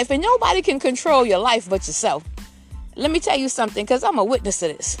in their life. And nobody can control your life but yourself. Let me tell you something, because I'm a witness to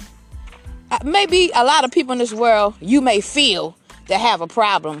this. Maybe a lot of people in this world, you may feel that have a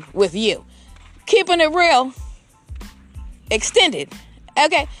problem with you. Keeping it real, extended.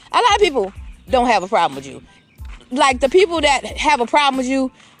 Okay? A lot of people don't have a problem with you. Like, the people that have a problem with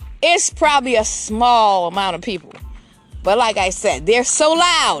you, it's probably a small amount of people. But like I said, they're so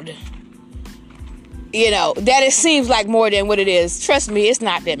loud, that it seems like more than what it is. Trust me, it's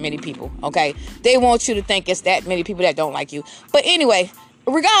not that many people, okay? They want you to think it's that many people that don't like you. But anyway,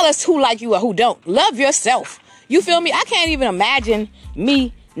 regardless who like you or who don't, love yourself. You feel me? I can't even imagine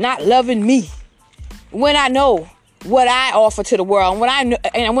me not loving me when I know what I offer to the world,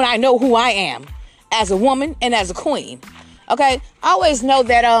 and when I know who I am as a woman and as a queen. Okay? I always know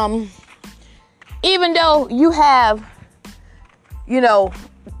that even though you have,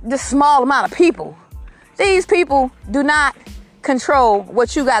 this small amount of people, these people do not control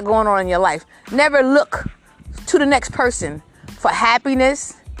what you got going on in your life. Never look to the next person for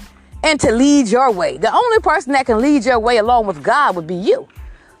happiness and to lead your way. The only person that can lead your way along with God would be you.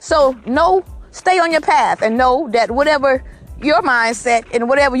 So stay on your path and know that whatever your mindset and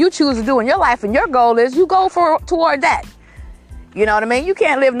whatever you choose to do in your life and your goal is, you go toward that. You know what I mean? You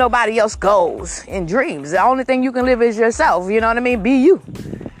can't live nobody else's goals and dreams. The only thing you can live is yourself. You know what I mean? Be you.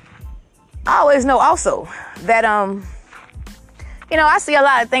 I always know also that, I see a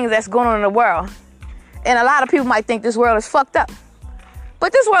lot of things that's going on in the world. And a lot of people might think this world is fucked up.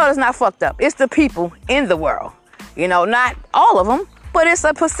 But this world is not fucked up. It's the people in the world. Not all of them, but it's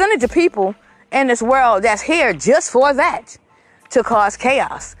a percentage of people in this world that's here just for that. To cause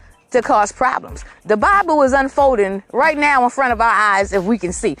chaos, to cause problems. The Bible is unfolding right now in front of our eyes if we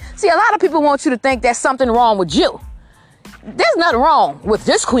can see. See, a lot of people want you to think there's something wrong with you. There's nothing wrong with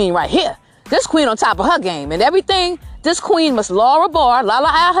this queen right here. This queen on top of her game. And everything this queen, Miss Laura Barr, Lala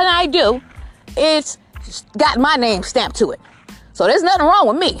I do, it's got my name stamped to it. So there's nothing wrong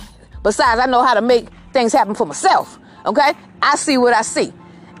with me. Besides, I know how to make things happen for myself. Okay? I see what I see.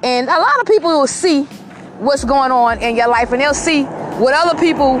 And a lot of people will see what's going on in your life, and they'll see what other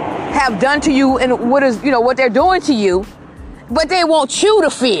people have done to you and what they're doing to you, but they want you to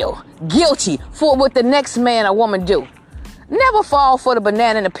feel guilty for what the next man or woman do. Never fall for the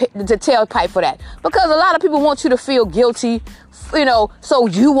banana in the tailpipe for that, because a lot of people want you to feel guilty, so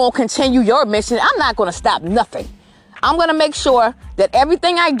you won't continue your mission. I'm not going to stop nothing. I'm going to make sure that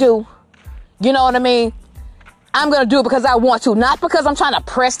everything I do, you know what I mean, I'm going to do it because I want to, not because I'm trying to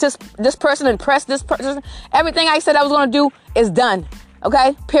press this person and press this person. Everything I said I was going to do is done.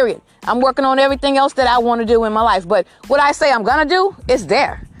 Okay? Period. I'm working on everything else that I want to do in my life. But what I say I'm going to do is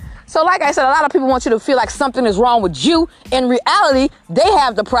there. So like I said, a lot of people want you to feel like something is wrong with you. In reality, they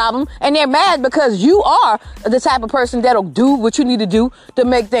have the problem and they're mad because you are the type of person that'll do what you need to do to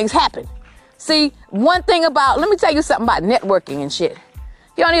make things happen. See, let me tell you something about networking and shit.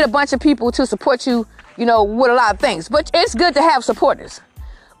 You don't need a bunch of people to support you, with a lot of things. But it's good to have supporters.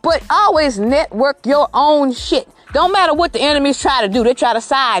 But always network your own shit. Don't matter what the enemies try to do. They try to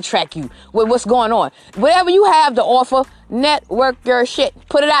sidetrack you with what's going on. Whatever you have to offer, network your shit.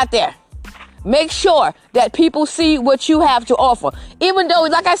 Put it out there. Make sure that people see what you have to offer. Even though,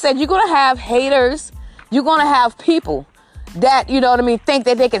 like I said, you're going to have haters. You're going to have people that, think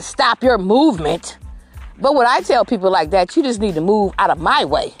that they can stop your movement. But what I tell people like that, you just need to move out of my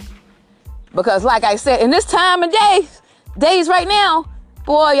way. Because like I said, in this time of days right now,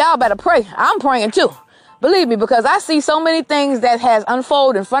 boy, y'all better pray. I'm praying too. Believe me, because I see so many things that has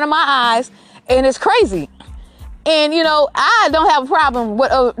unfolded in front of my eyes, and it's crazy. And, I don't have a problem with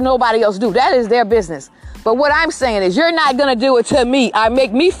what nobody else do. That is their business. But what I'm saying is you're not going to do it to me or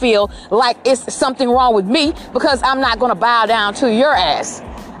make me feel like it's something wrong with me, because I'm not going to bow down to your ass.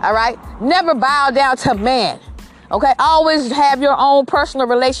 All right? Never bow down to man. Okay? Always have your own personal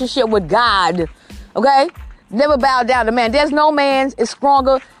relationship with God. Okay? Never bow down to man. There's no man is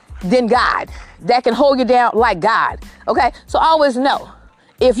stronger than God that can hold you down like God. Okay? So always know,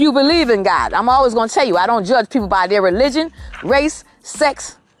 if you believe in God, I'm always going to tell you, I don't judge people by their religion, race,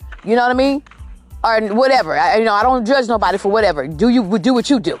 sex, you know what I mean? Or whatever. I don't judge nobody for whatever. Do what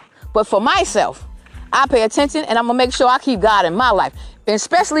you do. But for myself, I pay attention, and I'm going to make sure I keep God in my life. And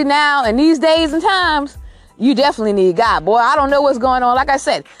especially now in these days and times, you definitely need God. Boy, I don't know what's going on. Like I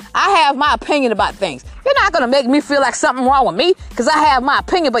said, I have my opinion about things. You're not going to make me feel like something wrong with me because I have my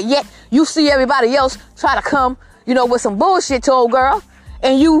opinion, but yet you see everybody else try to come, with some bullshit to old girl,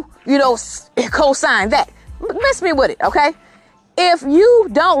 and you co-sign that. Miss me with it, okay? If you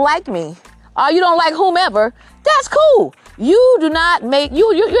don't like me or you don't like whomever, that's cool. You do not make,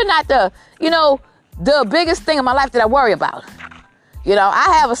 you're not the biggest thing in my life that I worry about.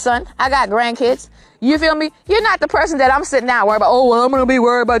 I have a son. I got grandkids. You feel me? You're not the person that I'm sitting down worried about, I'm going to be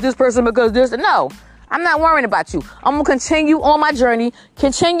worried about this person because this. No, I'm not worrying about you. I'm going to continue on my journey,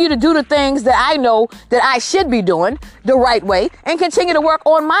 continue to do the things that I know that I should be doing the right way, and continue to work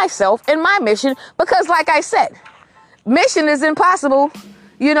on myself and my mission, because like I said, mission is impossible,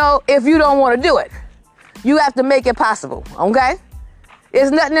 if you don't want to do it. You have to make it possible, okay?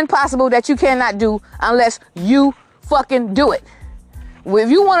 There's nothing impossible that you cannot do unless you fucking do it.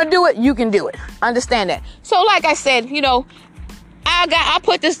 If you want to do it, you can do it. Understand that. So like I said, I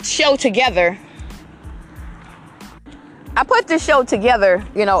put this show together.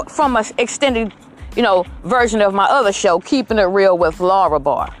 From an extended, version of my other show, Keeping It Real with Laura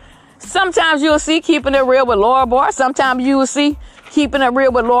Barr. Sometimes you'll see Keeping It Real with Laura Barr. Sometimes you will see Keeping It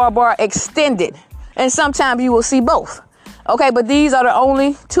Real with Laura Barr extended. And sometimes you will see both. Okay, but these are the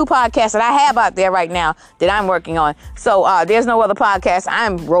only 2 podcasts that I have out there right now that I'm working on. So there's no other podcast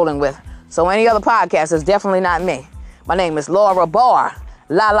I'm rolling with. So any other podcast is definitely not me. My name is Laura Barr.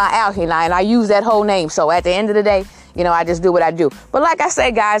 Lala out here now, and I use that whole name. So at the end of the day, you know, I just do what I do. But like I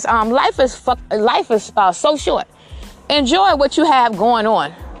say, guys, life is so short. Enjoy what you have going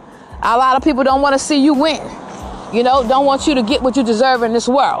on. A lot of people don't want to see you win. You know, don't want you to get what you deserve in this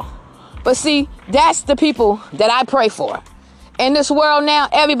world. But see, that's the people that I pray for. In this world now,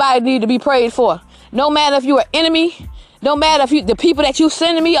 everybody needs to be prayed for. No matter if you're an enemy, no matter if the people that you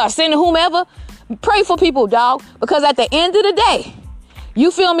sending me or sending whomever, pray for people, dog. Because at the end of the day, you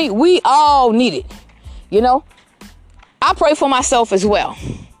feel me? We all need it. You know, I pray for myself as well.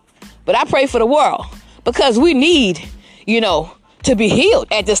 But I pray for the world because we need, you know, to be healed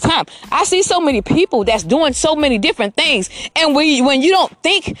at this time. I see so many people that's doing so many different things. And when you don't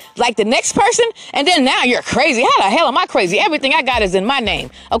think like the next person, and then now you're crazy. How the hell am I crazy? Everything I got is in my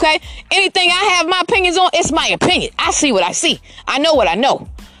name. Okay. Anything I have my opinions on, it's my opinion. I see what I see. I know what I know.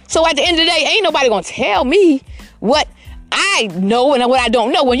 So at the end of the day, ain't nobody going to tell me what I know and what I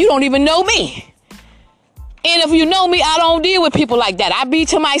don't know when you don't even know me. And if you know me, I don't deal with people like that. I be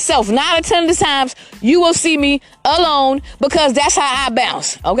to myself. 9 out of 10 of the times, you will see me alone because that's how I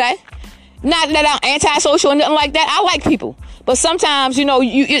bounce, okay? Not that I'm antisocial or nothing like that. I like people. But sometimes, you know,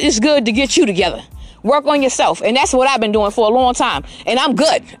 it's good to get you together. Work on yourself. And that's what I've been doing for a long time. And I'm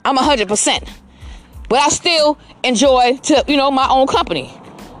good. I'm 100%. But I still enjoy my own company.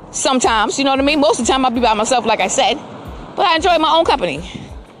 Sometimes, you know what I mean? Most of the time, I'll be by myself, like I said. But I enjoy my own company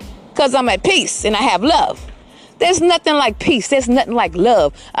because I'm at peace and I have love. There's nothing like peace. There's nothing like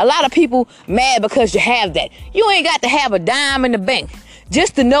love. A lot of people mad because you have that. You ain't got to have a dime in the bank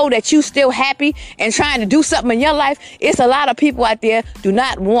just to know that you still happy and trying to do something in your life. It's a lot of people out there do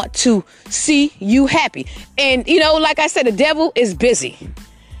not want to see you happy. And, you know, like I said, the devil is busy.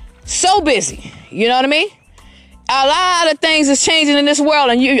 So busy. You know what I mean? A lot of things is changing in this world.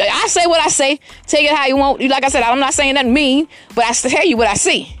 And I say what I say. Take it how you want. Like I said, I'm not saying nothing mean, but I tell you what I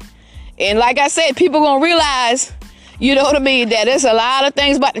see. And like I said, people gonna realize, you know what I mean, that there's a lot of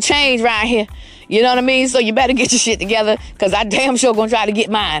things about to change around here. You know what I mean? So you better get your shit together because I damn sure gonna try to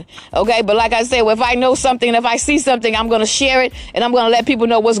get mine. Okay? But like I said, if I know something, if I see something, I'm gonna share it and I'm gonna let people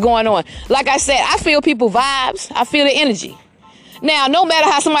know what's going on. Like I said, I feel people vibes. I feel the energy. Now, no matter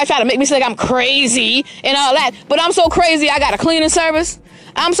how somebody try to make me say like I'm crazy and all that, but I'm so crazy I got a cleaning service.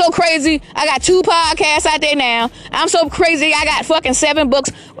 I'm so crazy I got 2 podcasts out there now. I'm so crazy I got fucking 7 books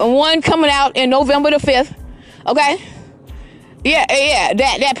and 1 coming out in November the 5th. Okay? Yeah,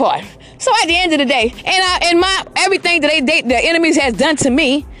 that part. So at the end of the day, and my everything that the enemies has done to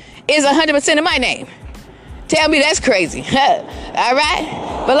me is 100% in my name. Tell me that's crazy. All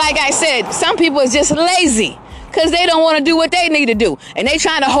right? But like I said, some people is just lazy. Because they don't want to do what they need to do. And they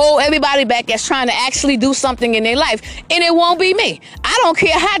trying to hold everybody back that's trying to actually do something in their life. And it won't be me. I don't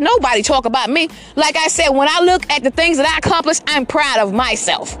care how nobody talk about me. Like I said, when I look at the things that I accomplished, I'm proud of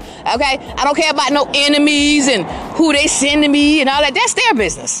myself. Okay? I don't care about no enemies and who they send to me and all that. That's their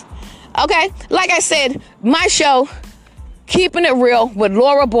business. Okay? Like I said, my show, Keeping It Real with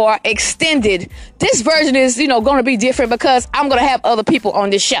Laura Barr Extended. This version is, going to be different because I'm going to have other people on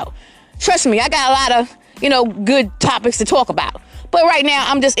this show. Trust me, I got a lot of good topics to talk about. But right now,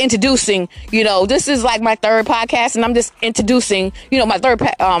 I'm just introducing, this is like my 3rd podcast, and I'm just introducing, my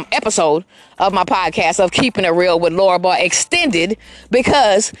 3rd episode of my podcast of Keeping It Real with Laura Barr Extended,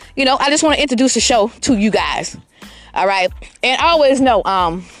 because, I just want to introduce the show to you guys. All right. And I always know,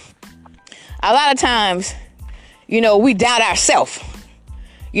 a lot of times, we doubt ourselves.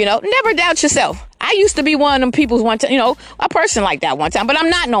 Never doubt yourself. I used to be one of them people one time, a person like that one time, but I'm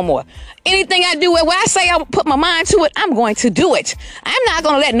not no more. Anything I do, when I say I'll put my mind to it, I'm going to do it. I'm not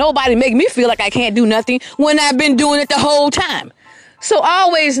going to let nobody make me feel like I can't do nothing when I've been doing it the whole time. So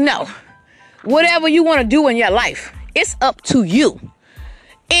always know, whatever you want to do in your life, it's up to you.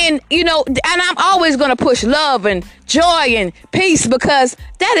 And, and I'm always going to push love and joy and peace because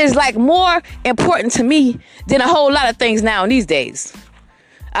that is like more important to me than a whole lot of things now these days.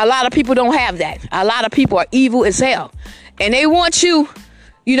 A lot of people don't have that. A lot of people are evil as hell. And they want you,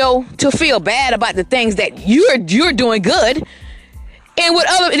 to feel bad about the things that you're doing good. And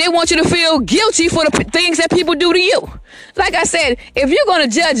they want you to feel guilty for the things that people do to you. Like I said, if you're going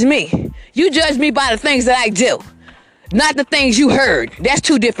to judge me, you judge me by the things that I do, not the things you heard. That's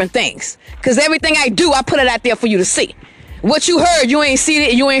 2 different things. Because everything I do, I put it out there for you to see. What you heard, you ain't seen it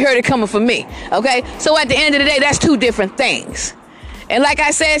and you ain't heard it coming from me. Okay? So at the end of the day, that's 2 different things. And like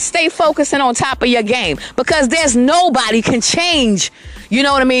I said, stay focused and on top of your game because there's nobody can change,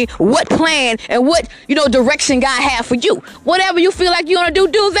 what plan and what, direction God have for you. Whatever you feel like you're going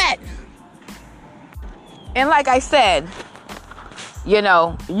to do that. And like I said, you're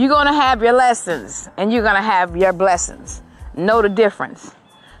going to have your lessons and you're going to have your blessings. Know the difference.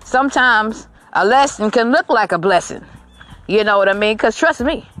 sometimes a lesson can look like a blessing. You know what I mean? Because trust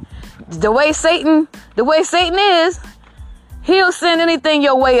me, the way Satan is, he'll send anything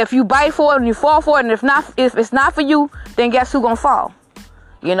your way if you bite for it and you fall for it. And if it's not for you, then guess who's gonna fall?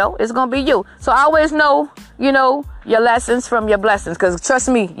 You know, it's gonna be you. So always know, you know, your lessons from your blessings. Because trust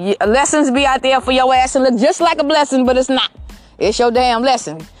me, lessons be out there for your ass and look just like a blessing, but it's not. It's your damn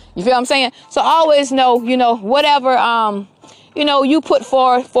lesson. You feel what I'm saying? So always know, you know, whatever you know, you put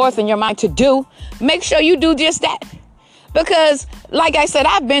forth in your mind to do, make sure you do just that. Because, like I said,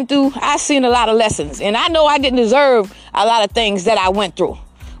 I've seen a lot of lessons. And I know I didn't deserve a lot of things that I went through.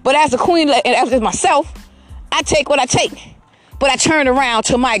 But as a queen, and as myself, I take what I take. But I turn around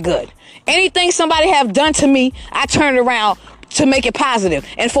to my good. Anything somebody have done to me, I turn around to make it positive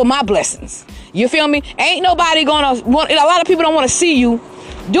and for my blessings. You feel me? Ain't nobody gonna want, a lot of people don't want to see you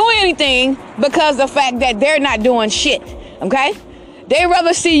do anything because of the fact that they're not doing shit. Okay? They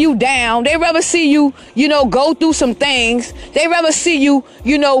rather see you down. They rather see you, you know, go through some things. They rather see you,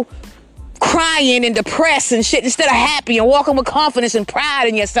 you know, crying and depressed and shit instead of happy and walking with confidence and pride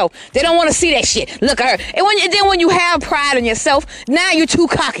in yourself. They don't want to see that shit. Look at her. And then when you have pride in yourself, now you're too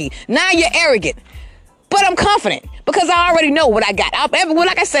cocky. Now you're arrogant. But I'm confident because I already know what I got.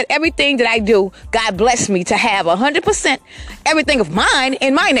 Like I said, everything that I do, God bless me to have 100% everything of mine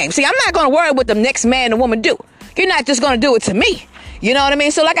in my name. See, I'm not going to worry what the next man or woman do. You're not just going to do it to me. You know what I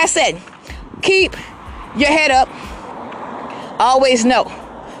mean? So like I said, keep your head up. Always know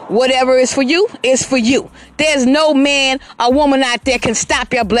whatever is for you is for you. There's no man or woman out there can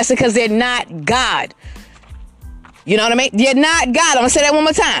stop your blessing because they're not God. You know what I mean? They're not God. I'm going to say that one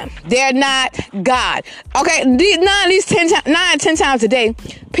more time. They're not God. Okay, 9-10 times a day,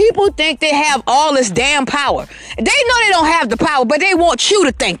 people think they have all this damn power. They know they don't have the power, but they want you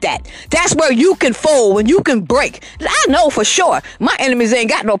to think that. That's where you can fold and you can break. I know for sure my enemies ain't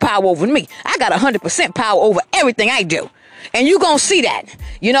got no power over me. I got 100% power over everything I do. And you gonna see that.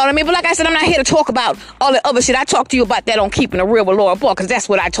 You know what I mean? But like I said, I'm not here to talk about all the other shit. I talk to you about that on Keeping It Real with Laura Ball, because that's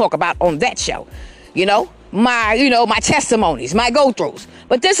what I talk about on that show. You know? My testimonies, my go-throughs.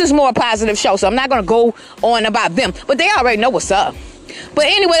 But this is more a positive show, so I'm not going to go on about them. But they already know what's up. But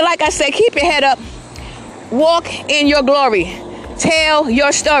anyway, like I said, keep your head up. Walk in your glory. Tell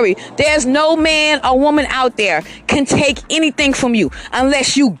your story. There's no man or woman out there can take anything from you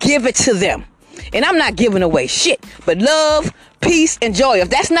unless you give it to them. And I'm not giving away shit, but love, peace, and joy. If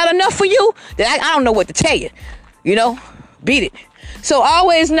that's not enough for you, then I don't know what to tell you. You know, beat it. So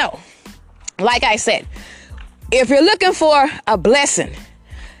always know, like I said, if you're looking for a blessing,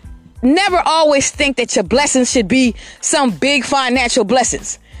 never always think that your blessing should be some big financial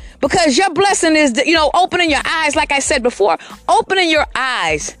blessings. Because your blessing is, opening your eyes, like I said before, opening your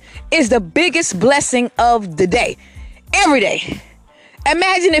eyes is the biggest blessing of the day. Every day.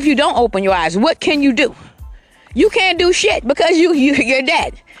 Imagine if you don't open your eyes. What can you do? You can't do shit because you're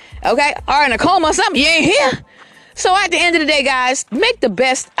dead. Okay? Or in a coma or something. You ain't here. So at the end of the day, guys, make the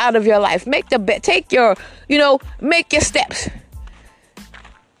best out of your life. Make your steps.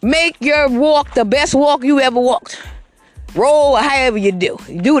 Make your walk the best walk you ever walked. Roll or however you do.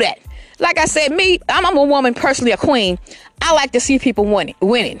 Do that. Like I said, I'm a woman, personally a queen. I like to see people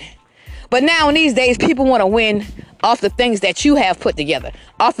winning. But now in these days, people want to win off the things that you have put together.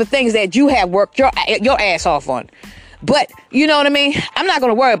 Off the things that you have worked your ass off on. But, you know what I mean? I'm not going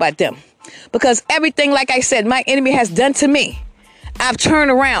to worry about them. Because everything, like I said, my enemy has done to me, I've turned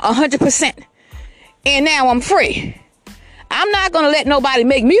around 100%. And now I'm free. I'm not going to let nobody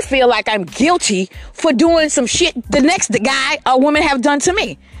make me feel like I'm guilty for doing some shit the next guy or woman have done to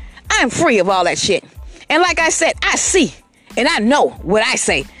me. I'm free of all that shit. And like I said, I see and I know what I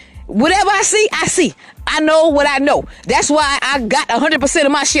say. Whatever I see, I see. I know what I know. That's why I got 100%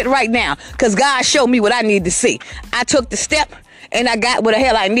 of my shit right now. Because God showed me what I need to see. I took the step and I got what the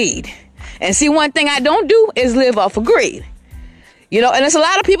hell I need. And see, one thing I don't do is live off of greed. And there's a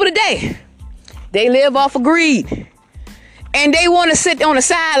lot of people today. They live off of greed. And they want to sit on the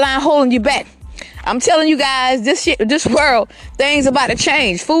sideline holding you back. I'm telling you guys, this world, things about to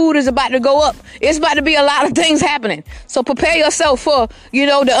change. Food is about to go up. It's about to be a lot of things happening. So prepare yourself for,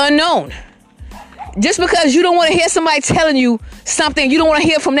 the unknown. Just because you don't want to hear somebody telling you something, you don't want to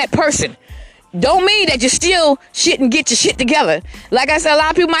hear from that person, don't mean that you still shouldn't get your shit together. Like I said, a lot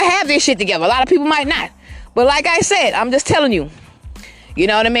of people might have their shit together. A lot of people might not. But like I said, I'm just telling you, you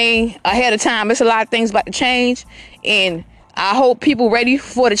know what I mean? Ahead of time, there's a lot of things about to change. And I hope people ready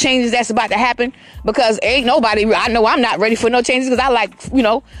for the changes that's about to happen. Because ain't nobody, I know I'm not ready for no changes because I like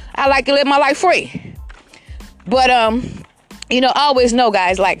to live my life free. But, always know,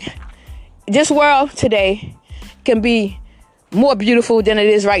 guys, like, this world today can be more beautiful than it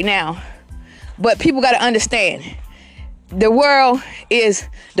is right now. But people got to understand, the world is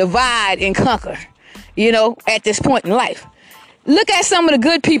divide and conquer, at this point in life. Look at some of the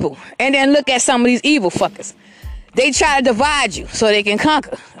good people, and then look at some of these evil fuckers. They try to divide you so they can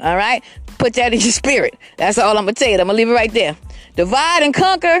conquer, all right? Put that in your spirit. That's all I'm going to tell you. I'm going to leave it right there. Divide and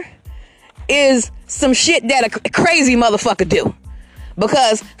conquer is some shit that a crazy motherfucker do.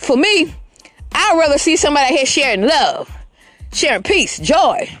 Because for me, I'd rather see somebody out here sharing love, sharing peace,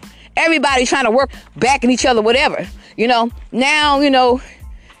 joy. Everybody trying to work, backing each other, whatever. Now,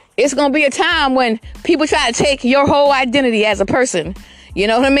 it's going to be a time when people try to take your whole identity as a person. You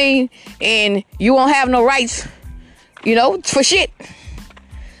know what I mean? And you won't have no rights, for shit.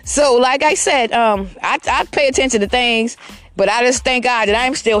 So, like I said, I pay attention to things, but I just thank God that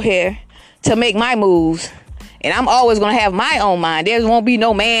I'm still here to make my moves. And I'm always going to have my own mind. There won't be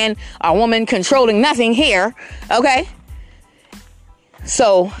no man or woman controlling nothing here. Okay?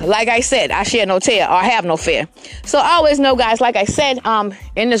 So, like I said, I share no tear or have no fear. So, I always know, guys, like I said,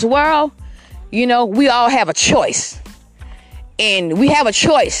 in this world, we all have a choice. And we have a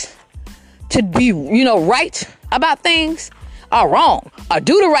choice to be, right about things or wrong. Or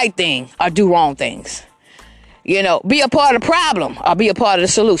do the right thing or do wrong things. Be a part of the problem or be a part of the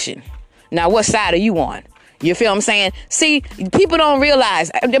solution. Now, what side are you on? You feel what I'm saying? See, people don't realize.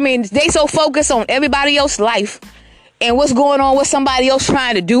 They so focused on everybody else's life and what's going on with somebody else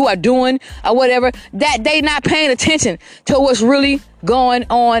trying to do or doing or whatever, that they not paying attention to what's really going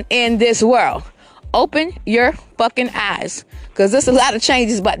on in this world. Open your fucking eyes, because there's a lot of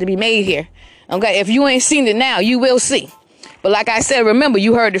changes about to be made here. Okay, if you ain't seen it now, you will see. But like I said, remember,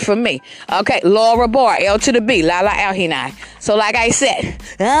 you heard it from me. Okay, Laura Barr, L to the B, Lala Alhinai. So like I said,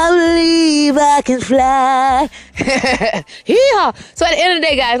 I believe I can fly. Yeah. So at the end of the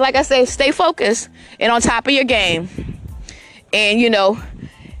day, guys, like I say, stay focused and on top of your game. And,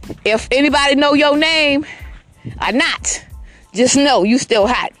 if anybody know your name or not, just know you still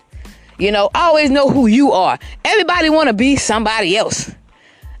hot. Always know who you are. Everybody want to be somebody else.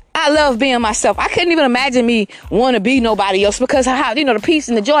 I love being myself. I couldn't even imagine me want to be nobody else, because of how, the peace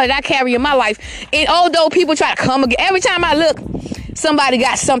and the joy that I carry in my life. And although people try to come again, every time I look, somebody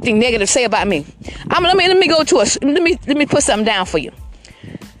got something negative to say about me. Let me go to let me put something down for you.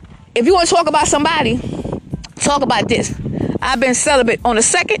 If you want to talk about somebody, talk about this. I've been celibate on the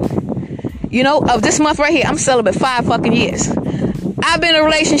 2nd, of this month right here. I'm celibate 5 fucking years. I've been in a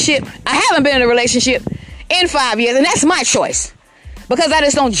relationship. I haven't been in a relationship in 5 years, and that's my choice. Because I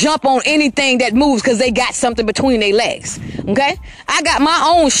just don't jump on anything that moves because they got something between their legs. Okay? I got my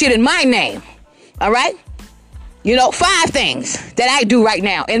own shit in my name. All right? 5 things that I do right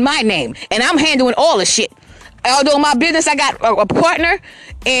now in my name. And I'm handling all the shit. Although my business, I got a partner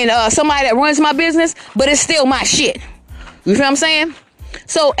and somebody that runs my business, but it's still my shit. You feel what I'm saying?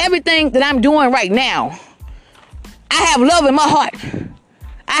 So everything that I'm doing right now, I have love in my heart.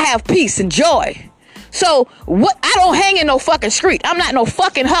 I have peace and joy. So what? I don't hang in no fucking street. I'm not no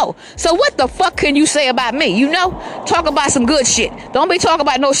fucking hoe. So what the fuck can you say about me? Talk about some good shit. Don't be talking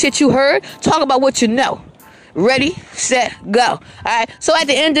about no shit you heard. Talk about what you know. Ready, set, go. All right. So at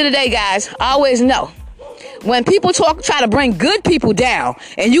the end of the day, guys, always know, when people try to bring good people down,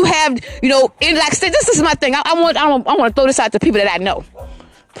 and you have, and like I said, this is my thing. I want to throw this out to people that I know.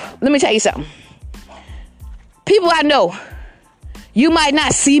 Let me tell you something. People I know, you might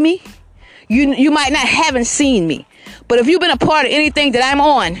not see me. You might not haven't seen me. But if you've been a part of anything that I'm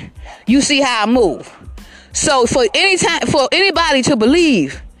on, you see how I move. So for anybody to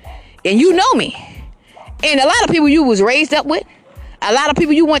believe, and you know me, and a lot of people you was raised up with, a lot of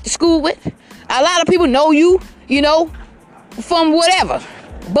people you went to school with, a lot of people know you, from whatever.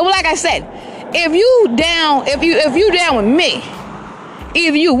 But like I said, if you down with me,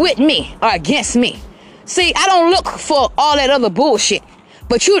 either you with me or against me. See, I don't look for all that other bullshit.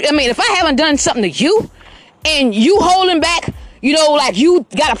 But if I haven't done something to you, and you holding back, like you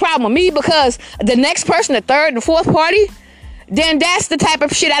got a problem with me because the next person, the third and fourth party, then that's the type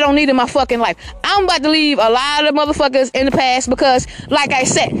of shit I don't need in my fucking life. I'm about to leave a lot of motherfuckers in the past because, like I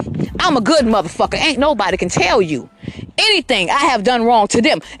said, I'm a good motherfucker. Ain't nobody can tell you anything I have done wrong to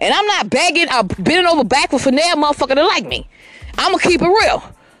them. And I'm not begging or bending over backward for their motherfucker to like me. I'm going to keep it real.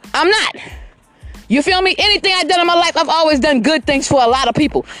 I'm not. You feel me? Anything I've done in my life, I've always done good things for a lot of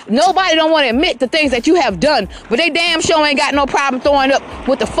people. Nobody don't want to admit the things that you have done, but they damn sure ain't got no problem throwing up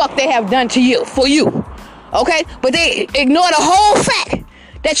what the fuck they have done to you, for you. Okay? But they ignore the whole fact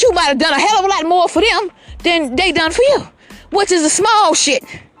that you might have done a hell of a lot more for them than they done for you, which is a small shit.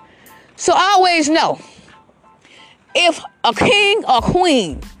 So I always know, if a king or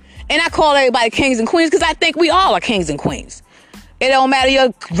queen, and I call everybody kings and queens because I think we all are kings and queens. It don't matter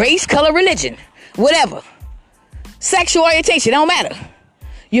your race, color, religion, whatever. Sexual orientation, it don't matter.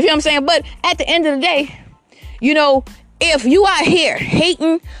 You feel what I'm saying? But at the end of the day, you know, if you out here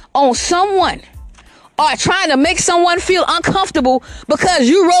hating on someone or trying to make someone feel uncomfortable because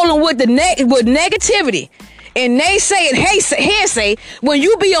you rolling with with negativity and naysay and hearsay, when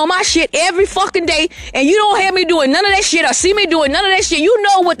you be on my shit every fucking day and you don't hear me doing none of that shit or see me doing none of that shit, you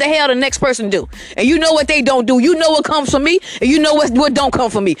know what the hell the next person do. And you know what they don't do. You know what comes from me and you know what don't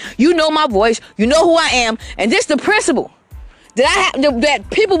come from me. You know my voice. You know who I am. And this the principle that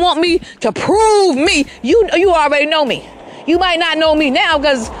people want me to prove me. You already know me. You might not know me now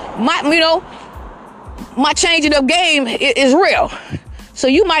because my changing of game is real. So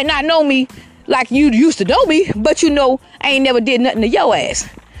you might not know me like you used to know me, but you know I ain't never did nothing to your ass.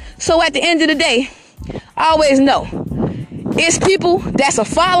 So at the end of the day, I always know it's people that's a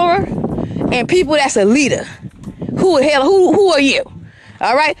follower and people that's a leader. Who are you?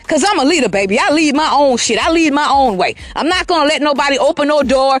 All right? Because I'm a leader, baby. I lead my own shit. I lead my own way. I'm not going to let nobody open no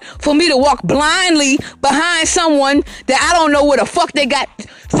door for me to walk blindly behind someone that I don't know where the fuck they got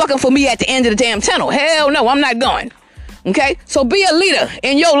fucking for me at the end of the damn tunnel. Hell no, I'm not going. Okay? So be a leader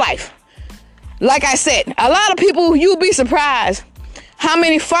in your life. Like I said, a lot of people, you'll be surprised how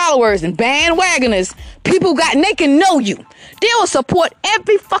many followers and bandwagoners people got, and they can know you. They will support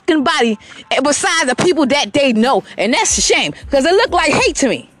every fucking body besides the people that they know. And that's a shame because it look like hate to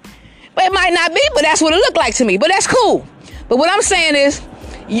me. But it might not be, but that's what it look like to me. But that's cool. But what I'm saying is,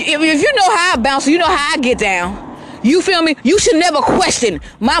 if you know how I bounce, you know how I get down. You feel me? You should never question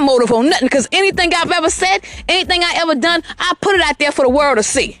my motive on nothing because anything I've ever said, anything I ever done, I put it out there for the world to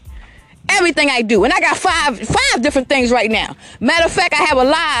see. Everything I do. And I got five different things right now. Matter of fact, I have a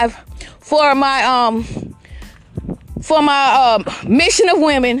live for my mission of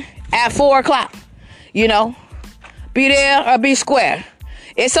women at 4:00. You know, be there or be square.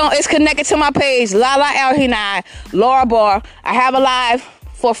 It's connected to my page, Lala Al-Hinai, Laura Barr. I have a live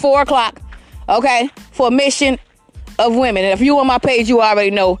for 4:00. Okay, for a mission of women. And if you on my page, you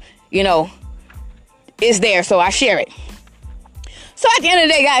already know, it's there. So I share it. So at the end of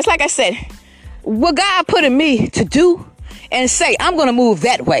the day, guys, like I said, what God put in me to do and say, I'm going to move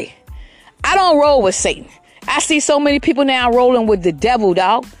that way. I don't roll with Satan. I see so many people now rolling with the devil,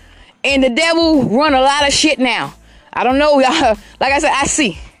 dog. And the devil run a lot of shit now. I don't know, y'all. Like I said, I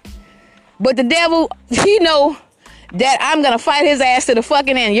see. But the devil, he know that I'm going to fight his ass to the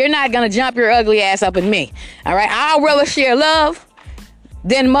fucking end. You're not going to jump your ugly ass up in me. All right? I'd rather share love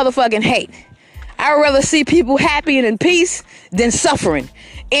than motherfucking hate. I'd rather see people happy and in peace than suffering.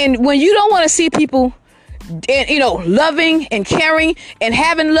 And when you don't want to see people, loving and caring and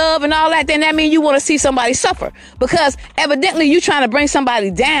having love and all that, then that means you want to see somebody suffer. Because evidently you trying to bring somebody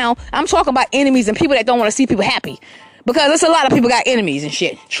down. I'm talking about enemies and people that don't want to see people happy. Because there's a lot of people got enemies and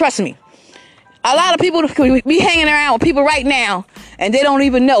shit. Trust me. A lot of people be hanging around with people right now and they don't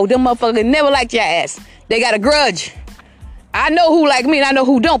even know. Them motherfuckers never liked your ass. They got a grudge. I know who like me and I know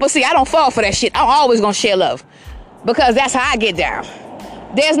who don't. But see, I don't fall for that shit. I'm always going to share love. Because that's how I get down.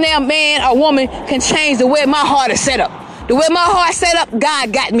 There's no man or woman can change the way my heart is set up. The way my heart set up,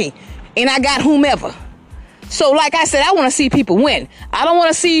 God got me. And I got whomever. So like I said, I want to see people win. I don't want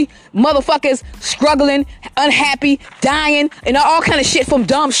to see motherfuckers struggling, unhappy, dying, and all kind of shit from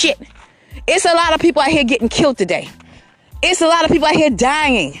dumb shit. It's a lot of people out here getting killed today. It's a lot of people out here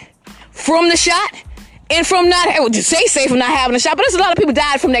dying from the shot. And from not, say from not having a shot, but there's a lot of people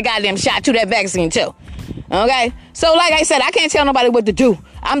died from that goddamn shot to that vaccine too. Okay? So like I said, I can't tell nobody what to do.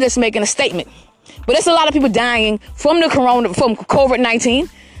 I'm just making a statement. But there's a lot of people dying from from COVID-19.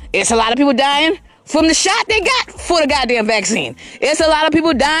 It's a lot of people dying from the shot they got for the goddamn vaccine. It's a lot of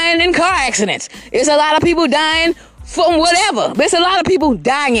people dying in car accidents. It's a lot of people dying from whatever. But it's a lot of people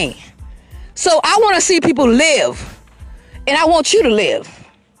dying. So I want to see people live. And I want you to live.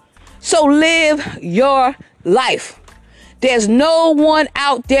 So live your life. There's no one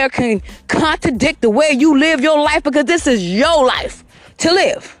out there can contradict the way you live your life because this is your life to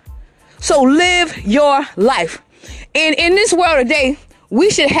live. So live your life. And in this world today,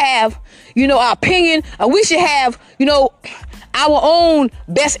 we should have, our opinion, or we should have, our own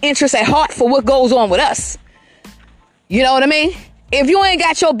best interests at heart for what goes on with us. You know what I mean? If you ain't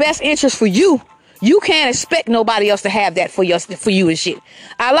got your best interest for you, you can't expect nobody else to have that for you and shit.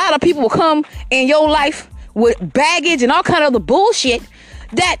 A lot of people will come in your life with baggage and all kind of other bullshit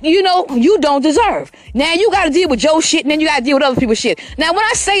that, you don't deserve. Now you got to deal with your shit and then you got to deal with other people's shit. Now, when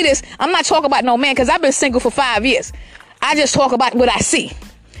I say this, I'm not talking about no man because I've been single for 5 years. I just talk about what I see.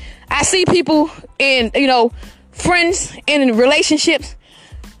 I see people in, friends in relationships.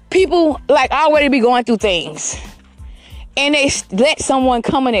 People like already be going through things. and they let someone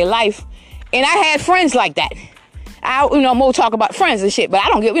come in their life. And I had friends like that. More talk about friends and shit, but I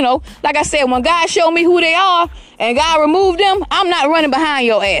don't get, like I said, when God showed me who they are and God removed them, I'm not running behind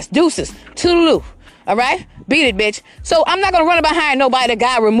your ass. Deuces. Toodaloo. All right? Beat it, bitch. So I'm not going to run behind nobody that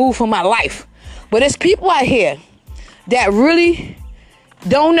God removed from my life. But there's people out here that really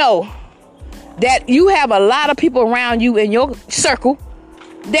don't know that you have a lot of people around you in your circle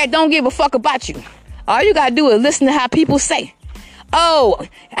that don't give a fuck about you. All you got to do is listen to how people say, oh,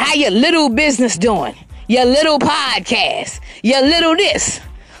 how your little business doing? Your little podcast, your little this.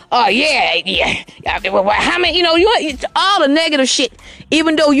 Oh, yeah. How many, all the negative shit,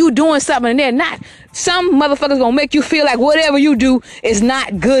 even though you doing something and they're not. Some motherfuckers gonna make you feel like whatever you do is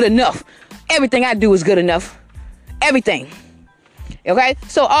not good enough. Everything I do is good enough. Everything. Okay?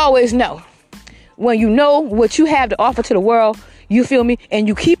 So always know, when you know what you have to offer to the world, you feel me? And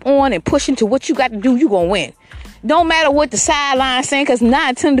you keep on and pushing to what you got to do, you gonna win. Don't matter what the sideline saying, because 9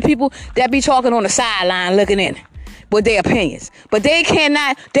 out of 10 of the people that be talking on the sideline looking in with their opinions. But they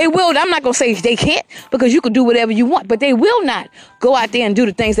cannot, they will, I'm not going to say they can't, because you can do whatever you want, but they will not go out there and do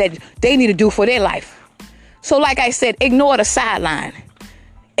the things that they need to do for their life. So like I said, ignore the sideline.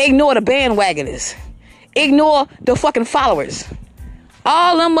 Ignore the bandwagoners. Ignore the fucking followers.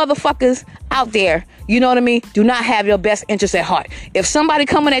 All them motherfuckers out there, you know what I mean, do not have your best interest at heart. If somebody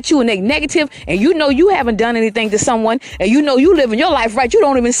coming at you and they negative, and you know you haven't done anything to someone, and you know you living your life right, you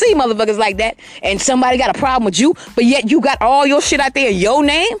don't even see motherfuckers like that, and somebody got a problem with you, but yet you got all your shit out there in your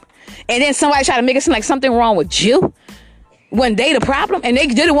name, and then somebody try to make it seem like something wrong with you when they the problem, and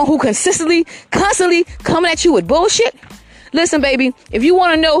they're the one who constantly coming at you with bullshit. Listen, baby, if you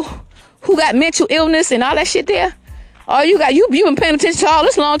want to know who got mental illness and all that shit there, all you got, you've been paying attention to all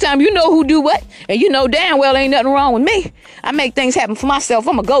this long time. You know who do what, and you know damn well ain't nothing wrong with me. I make things happen for myself.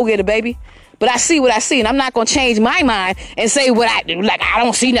 I'm a go-getter, baby. But I see what I see, and I'm not gonna change my mind and say what I do. Like, I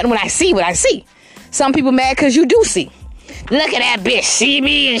don't see nothing when I see what I see. Some people mad because you do see. Look at that bitch, see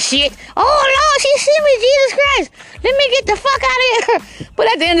me and shit. Oh Lord, she see me, Jesus Christ. Let me get the fuck out of here.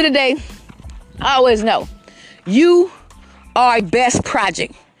 But at the end of the day, I always know you are a best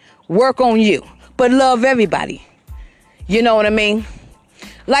project. Work on you, but love everybody. You know what I mean?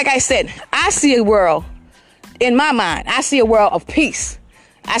 Like I said, I see a world, in my mind, I see a world of peace.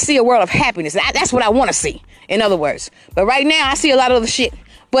 I see a world of happiness. That's what I want to see, in other words. But right now, I see a lot of other shit.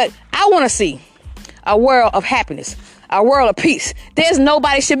 But I want to see a world of happiness, a world of peace. There's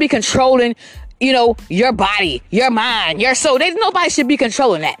nobody should be controlling, your body, your mind, your soul. There's nobody should be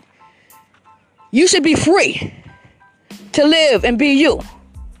controlling that. You should be free to live and be you.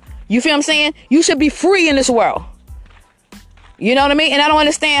 You feel what I'm saying? You should be free in this world. You know what I mean? And I don't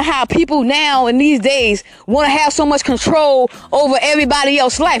understand how people now in these days want to have so much control over everybody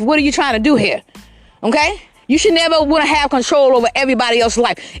else's life. What are you trying to do here? Okay? You should never want to have control over everybody else's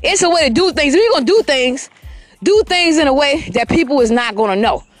life. It's a way to do things. If you're going to do things in a way that people is not going to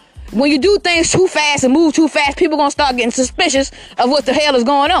know. When you do things too fast and move too fast, people going to start getting suspicious of what the hell is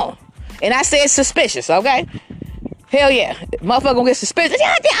going on. And I said suspicious, okay? Hell yeah. Motherfucker gonna get suspicious.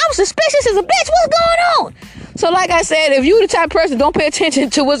 Yeah, I'm suspicious as a bitch. What's going on? So like I said, if you the type of person don't pay attention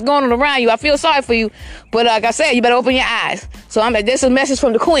to what's going on around you, I feel sorry for you. But like I said, you better open your eyes. So this is a message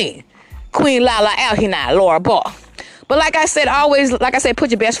from the Queen. Queen Lala Alhina, Laura Ball. But like I said, always,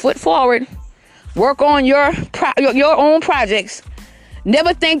 put your best foot forward. Work on your own projects.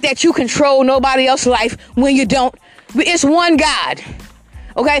 Never think that you control nobody else's life when you don't. It's one God.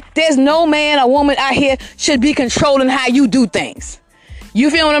 Okay? There's no man or woman out here should be controlling how you do things. You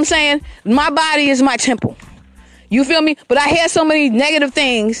feel what I'm saying? My body is my temple. You feel me? But I hear so many negative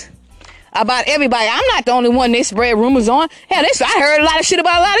things about everybody. I'm not the only one they spread rumors on. Hell, I heard a lot of shit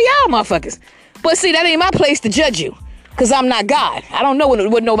about a lot of y'all motherfuckers. But see, that ain't my place to judge you. Because I'm not God. I don't know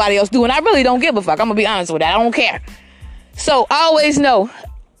what nobody else do. And I really don't give a fuck. I'm going to be honest with that. I don't care. So always know,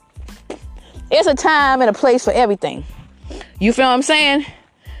 it's a time and a place for everything. You feel what I'm saying?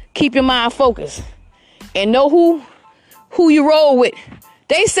 Keep your mind focused. And know who you roll with.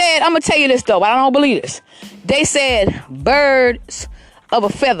 They said, I'm going to tell you this though, but I don't believe this. They said birds of a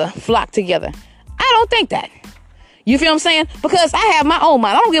feather flock together. I don't think that. You feel what I'm saying? Because I have my own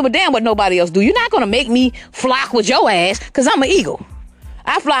mind. I don't give a damn what nobody else do. You're not going to make me flock with your ass because I'm an eagle.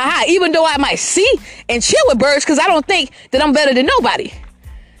 I fly high, even though I might see and chill with birds because I don't think that I'm better than nobody.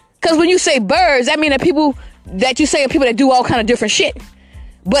 Because when you say birds, that means that people that you say are people that do all kind of different shit.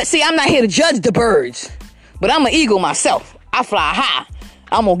 But see, I'm not here to judge the birds. But I'm an eagle myself. I fly high.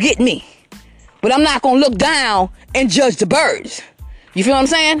 I'm going to get me. But I'm not going to look down and judge the birds. You feel what I'm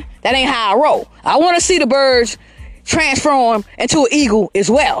saying? That ain't how I roll. I want to see the birds transform into an eagle as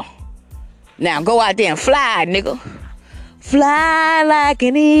well. Now go out there and fly, nigga. Fly like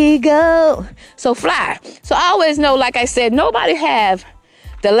an eagle. So fly. So I always know, like I said, nobody have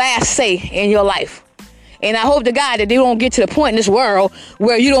the last say in your life. And I hope to God that they don't get to the point in this world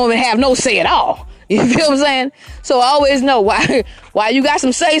where you don't even have no say at all. You feel what I'm saying? So I always know why you got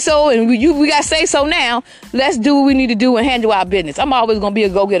some say so and we got say so now. Let's do what we need to do and handle our business. I'm always gonna be a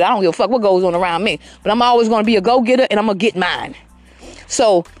go-getter. I don't give a fuck what goes on around me, but I'm always gonna be a go-getter and I'm gonna get mine.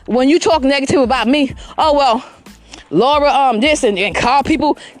 So when you talk negative about me, oh well, Laura, this and call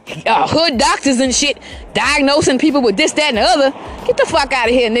people hood doctors and shit, diagnosing people with this, that, and the other. Get the fuck out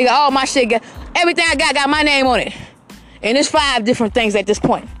of here, nigga. All my shit everything I got my name on it. And it's 5 different things at this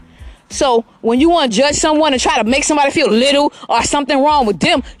point. So when you want to judge someone and try to make somebody feel little or something wrong with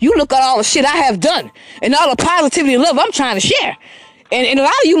them, you look at all the shit I have done and all the positivity and love I'm trying to share. And a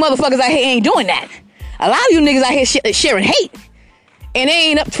lot of you motherfuckers out here ain't doing that. A lot of you niggas out here sharing hate. And they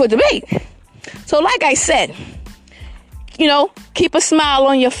ain't up for debate. So like I said, keep a smile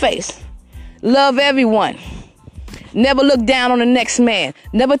on your face. Love everyone. Never look down on the next man.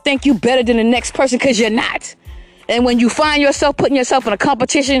 Never think you better than the next person, because you're not. And when you find yourself putting yourself in a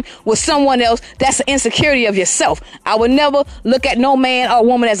competition with someone else, that's an insecurity of yourself. I would never look at no man or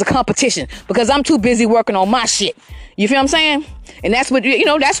woman as a competition, because I'm too busy working on my shit. You feel what I'm saying? And that's what,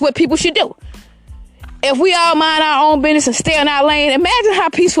 that's what people should do. If we all mind our own business and stay in our lane, imagine how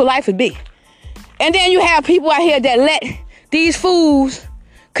peaceful life would be. And then you have people out here that let these fools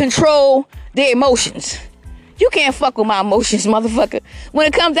control their emotions. You can't fuck with my emotions, motherfucker. When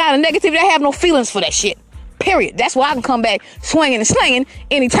it comes down to negativity, I have no feelings for that shit. Period. That's why I can come back swinging and slinging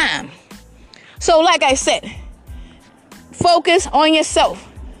anytime. So like I said, focus on yourself.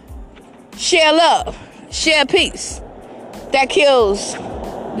 Share love. Share peace. That kills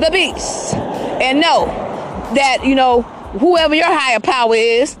the beast. And know that, whoever your higher power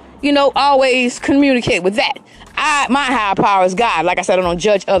is, always communicate with that. My higher power is God. Like I said, I don't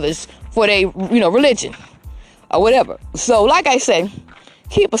judge others for their, religion or whatever. So like I said,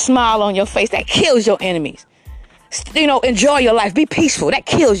 keep a smile on your face. That kills your enemies. Enjoy your life. Be peaceful. That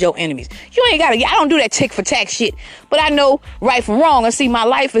kills your enemies. You ain't gotta, I don't do that tick for tack shit. But I know right from wrong. And see, my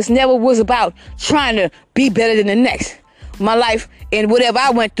life never was about trying to be better than the next. My life and whatever I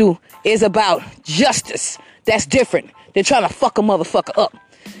went through is about justice. That's different than trying to fuck a motherfucker up.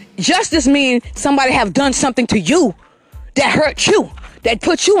 Justice means somebody have done something to you that hurt you, that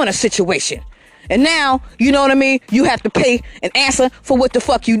put you in a situation. And now, you know what I mean? You have to pay an answer for what the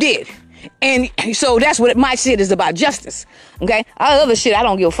fuck you did. And so that's what my shit is about, justice. Okay? All the other shit I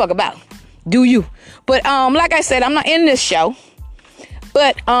don't give a fuck about. Do you? But like I said, I'm not in this show.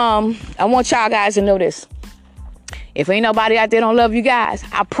 But I want y'all guys to know this. If ain't nobody out there don't love you guys,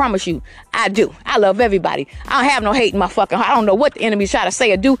 I promise you, I do. I love everybody. I don't have no hate in my fucking heart. I don't know what the enemies try to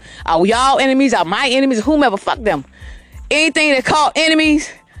say or do. Are y'all enemies? Are my enemies? Whomever, fuck them. Anything that call enemies,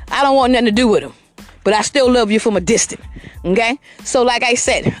 I don't want nothing to do with them. But I still love you from a distance. Okay? So like I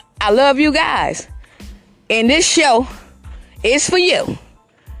said, I love you guys. And this show is for you.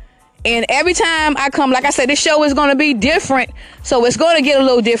 And every time I come, like I said, this show is going to be different. So it's going to get a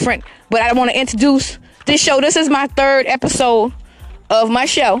little different. But I want to introduce this show. This is my 3rd episode of my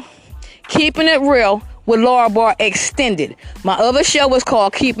show, Keeping It Real with Laura Barr Extended. My other show was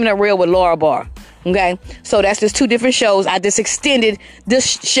called Keeping It Real with Laura Barr. Okay, so that's just 2 different shows. I just extended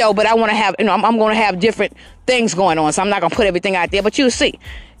this show, but I want to have, I'm going to have different things going on. So I'm not going to put everything out there, but you'll see.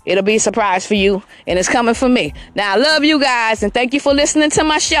 It'll be a surprise for you, and it's coming from me. Now, I love you guys, and thank you for listening to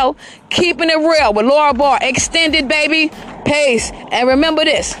my show, Keeping It Real with Laura Barr Extended, baby. Peace. And remember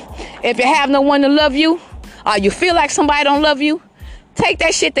this. If you have no one to love you, or you feel like somebody don't love you, take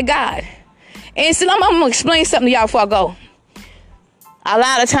that shit to God. And so I'm going to explain something to y'all before I go. A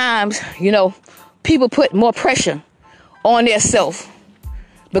lot of times, people put more pressure on themselves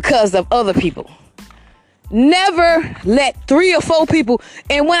because of other people. Never let 3 or 4 people,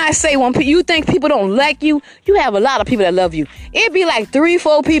 and when I say when you think people don't like you, you have a lot of people that love you. It'd be like 3 or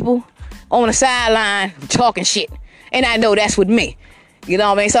 4 people on the sideline talking shit. And I know that's with me. You know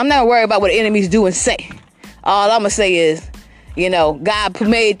what I mean? So I'm not worried about what enemies do and say. All I'm going to say is, God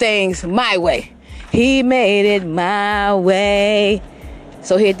made things my way. He made it my way.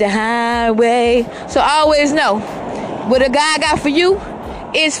 So hit the highway. So always know what a God got for you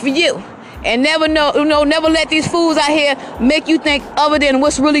is for you. And never let these fools out here make you think other than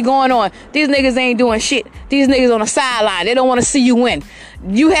what's really going on. These niggas ain't doing shit. These niggas on the sideline. They don't want to see you win.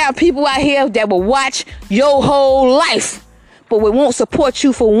 You have people out here that will watch your whole life, but we won't support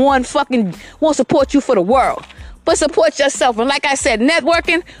you for won't support you for the world. But support yourself. And like I said, network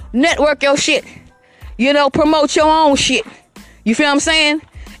your shit. Promote your own shit. You feel what I'm saying?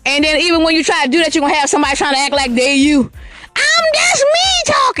 And then even when you try to do that, you're going to have somebody trying to act like they you. That's me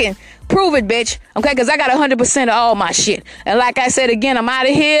talking. Prove it, bitch. Okay, because I got 100% of all my shit. And like I said again, I'm out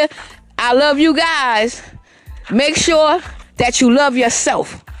of here. I love you guys. Make sure that you love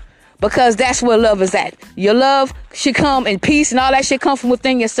yourself, because that's where love is at. Your love should come in peace, and all that shit come from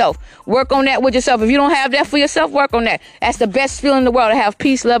within yourself. Work on that with yourself. If you don't have that for yourself, work on that. That's the best feeling in the world, to have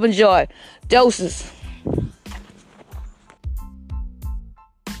peace, love, and joy. Doses.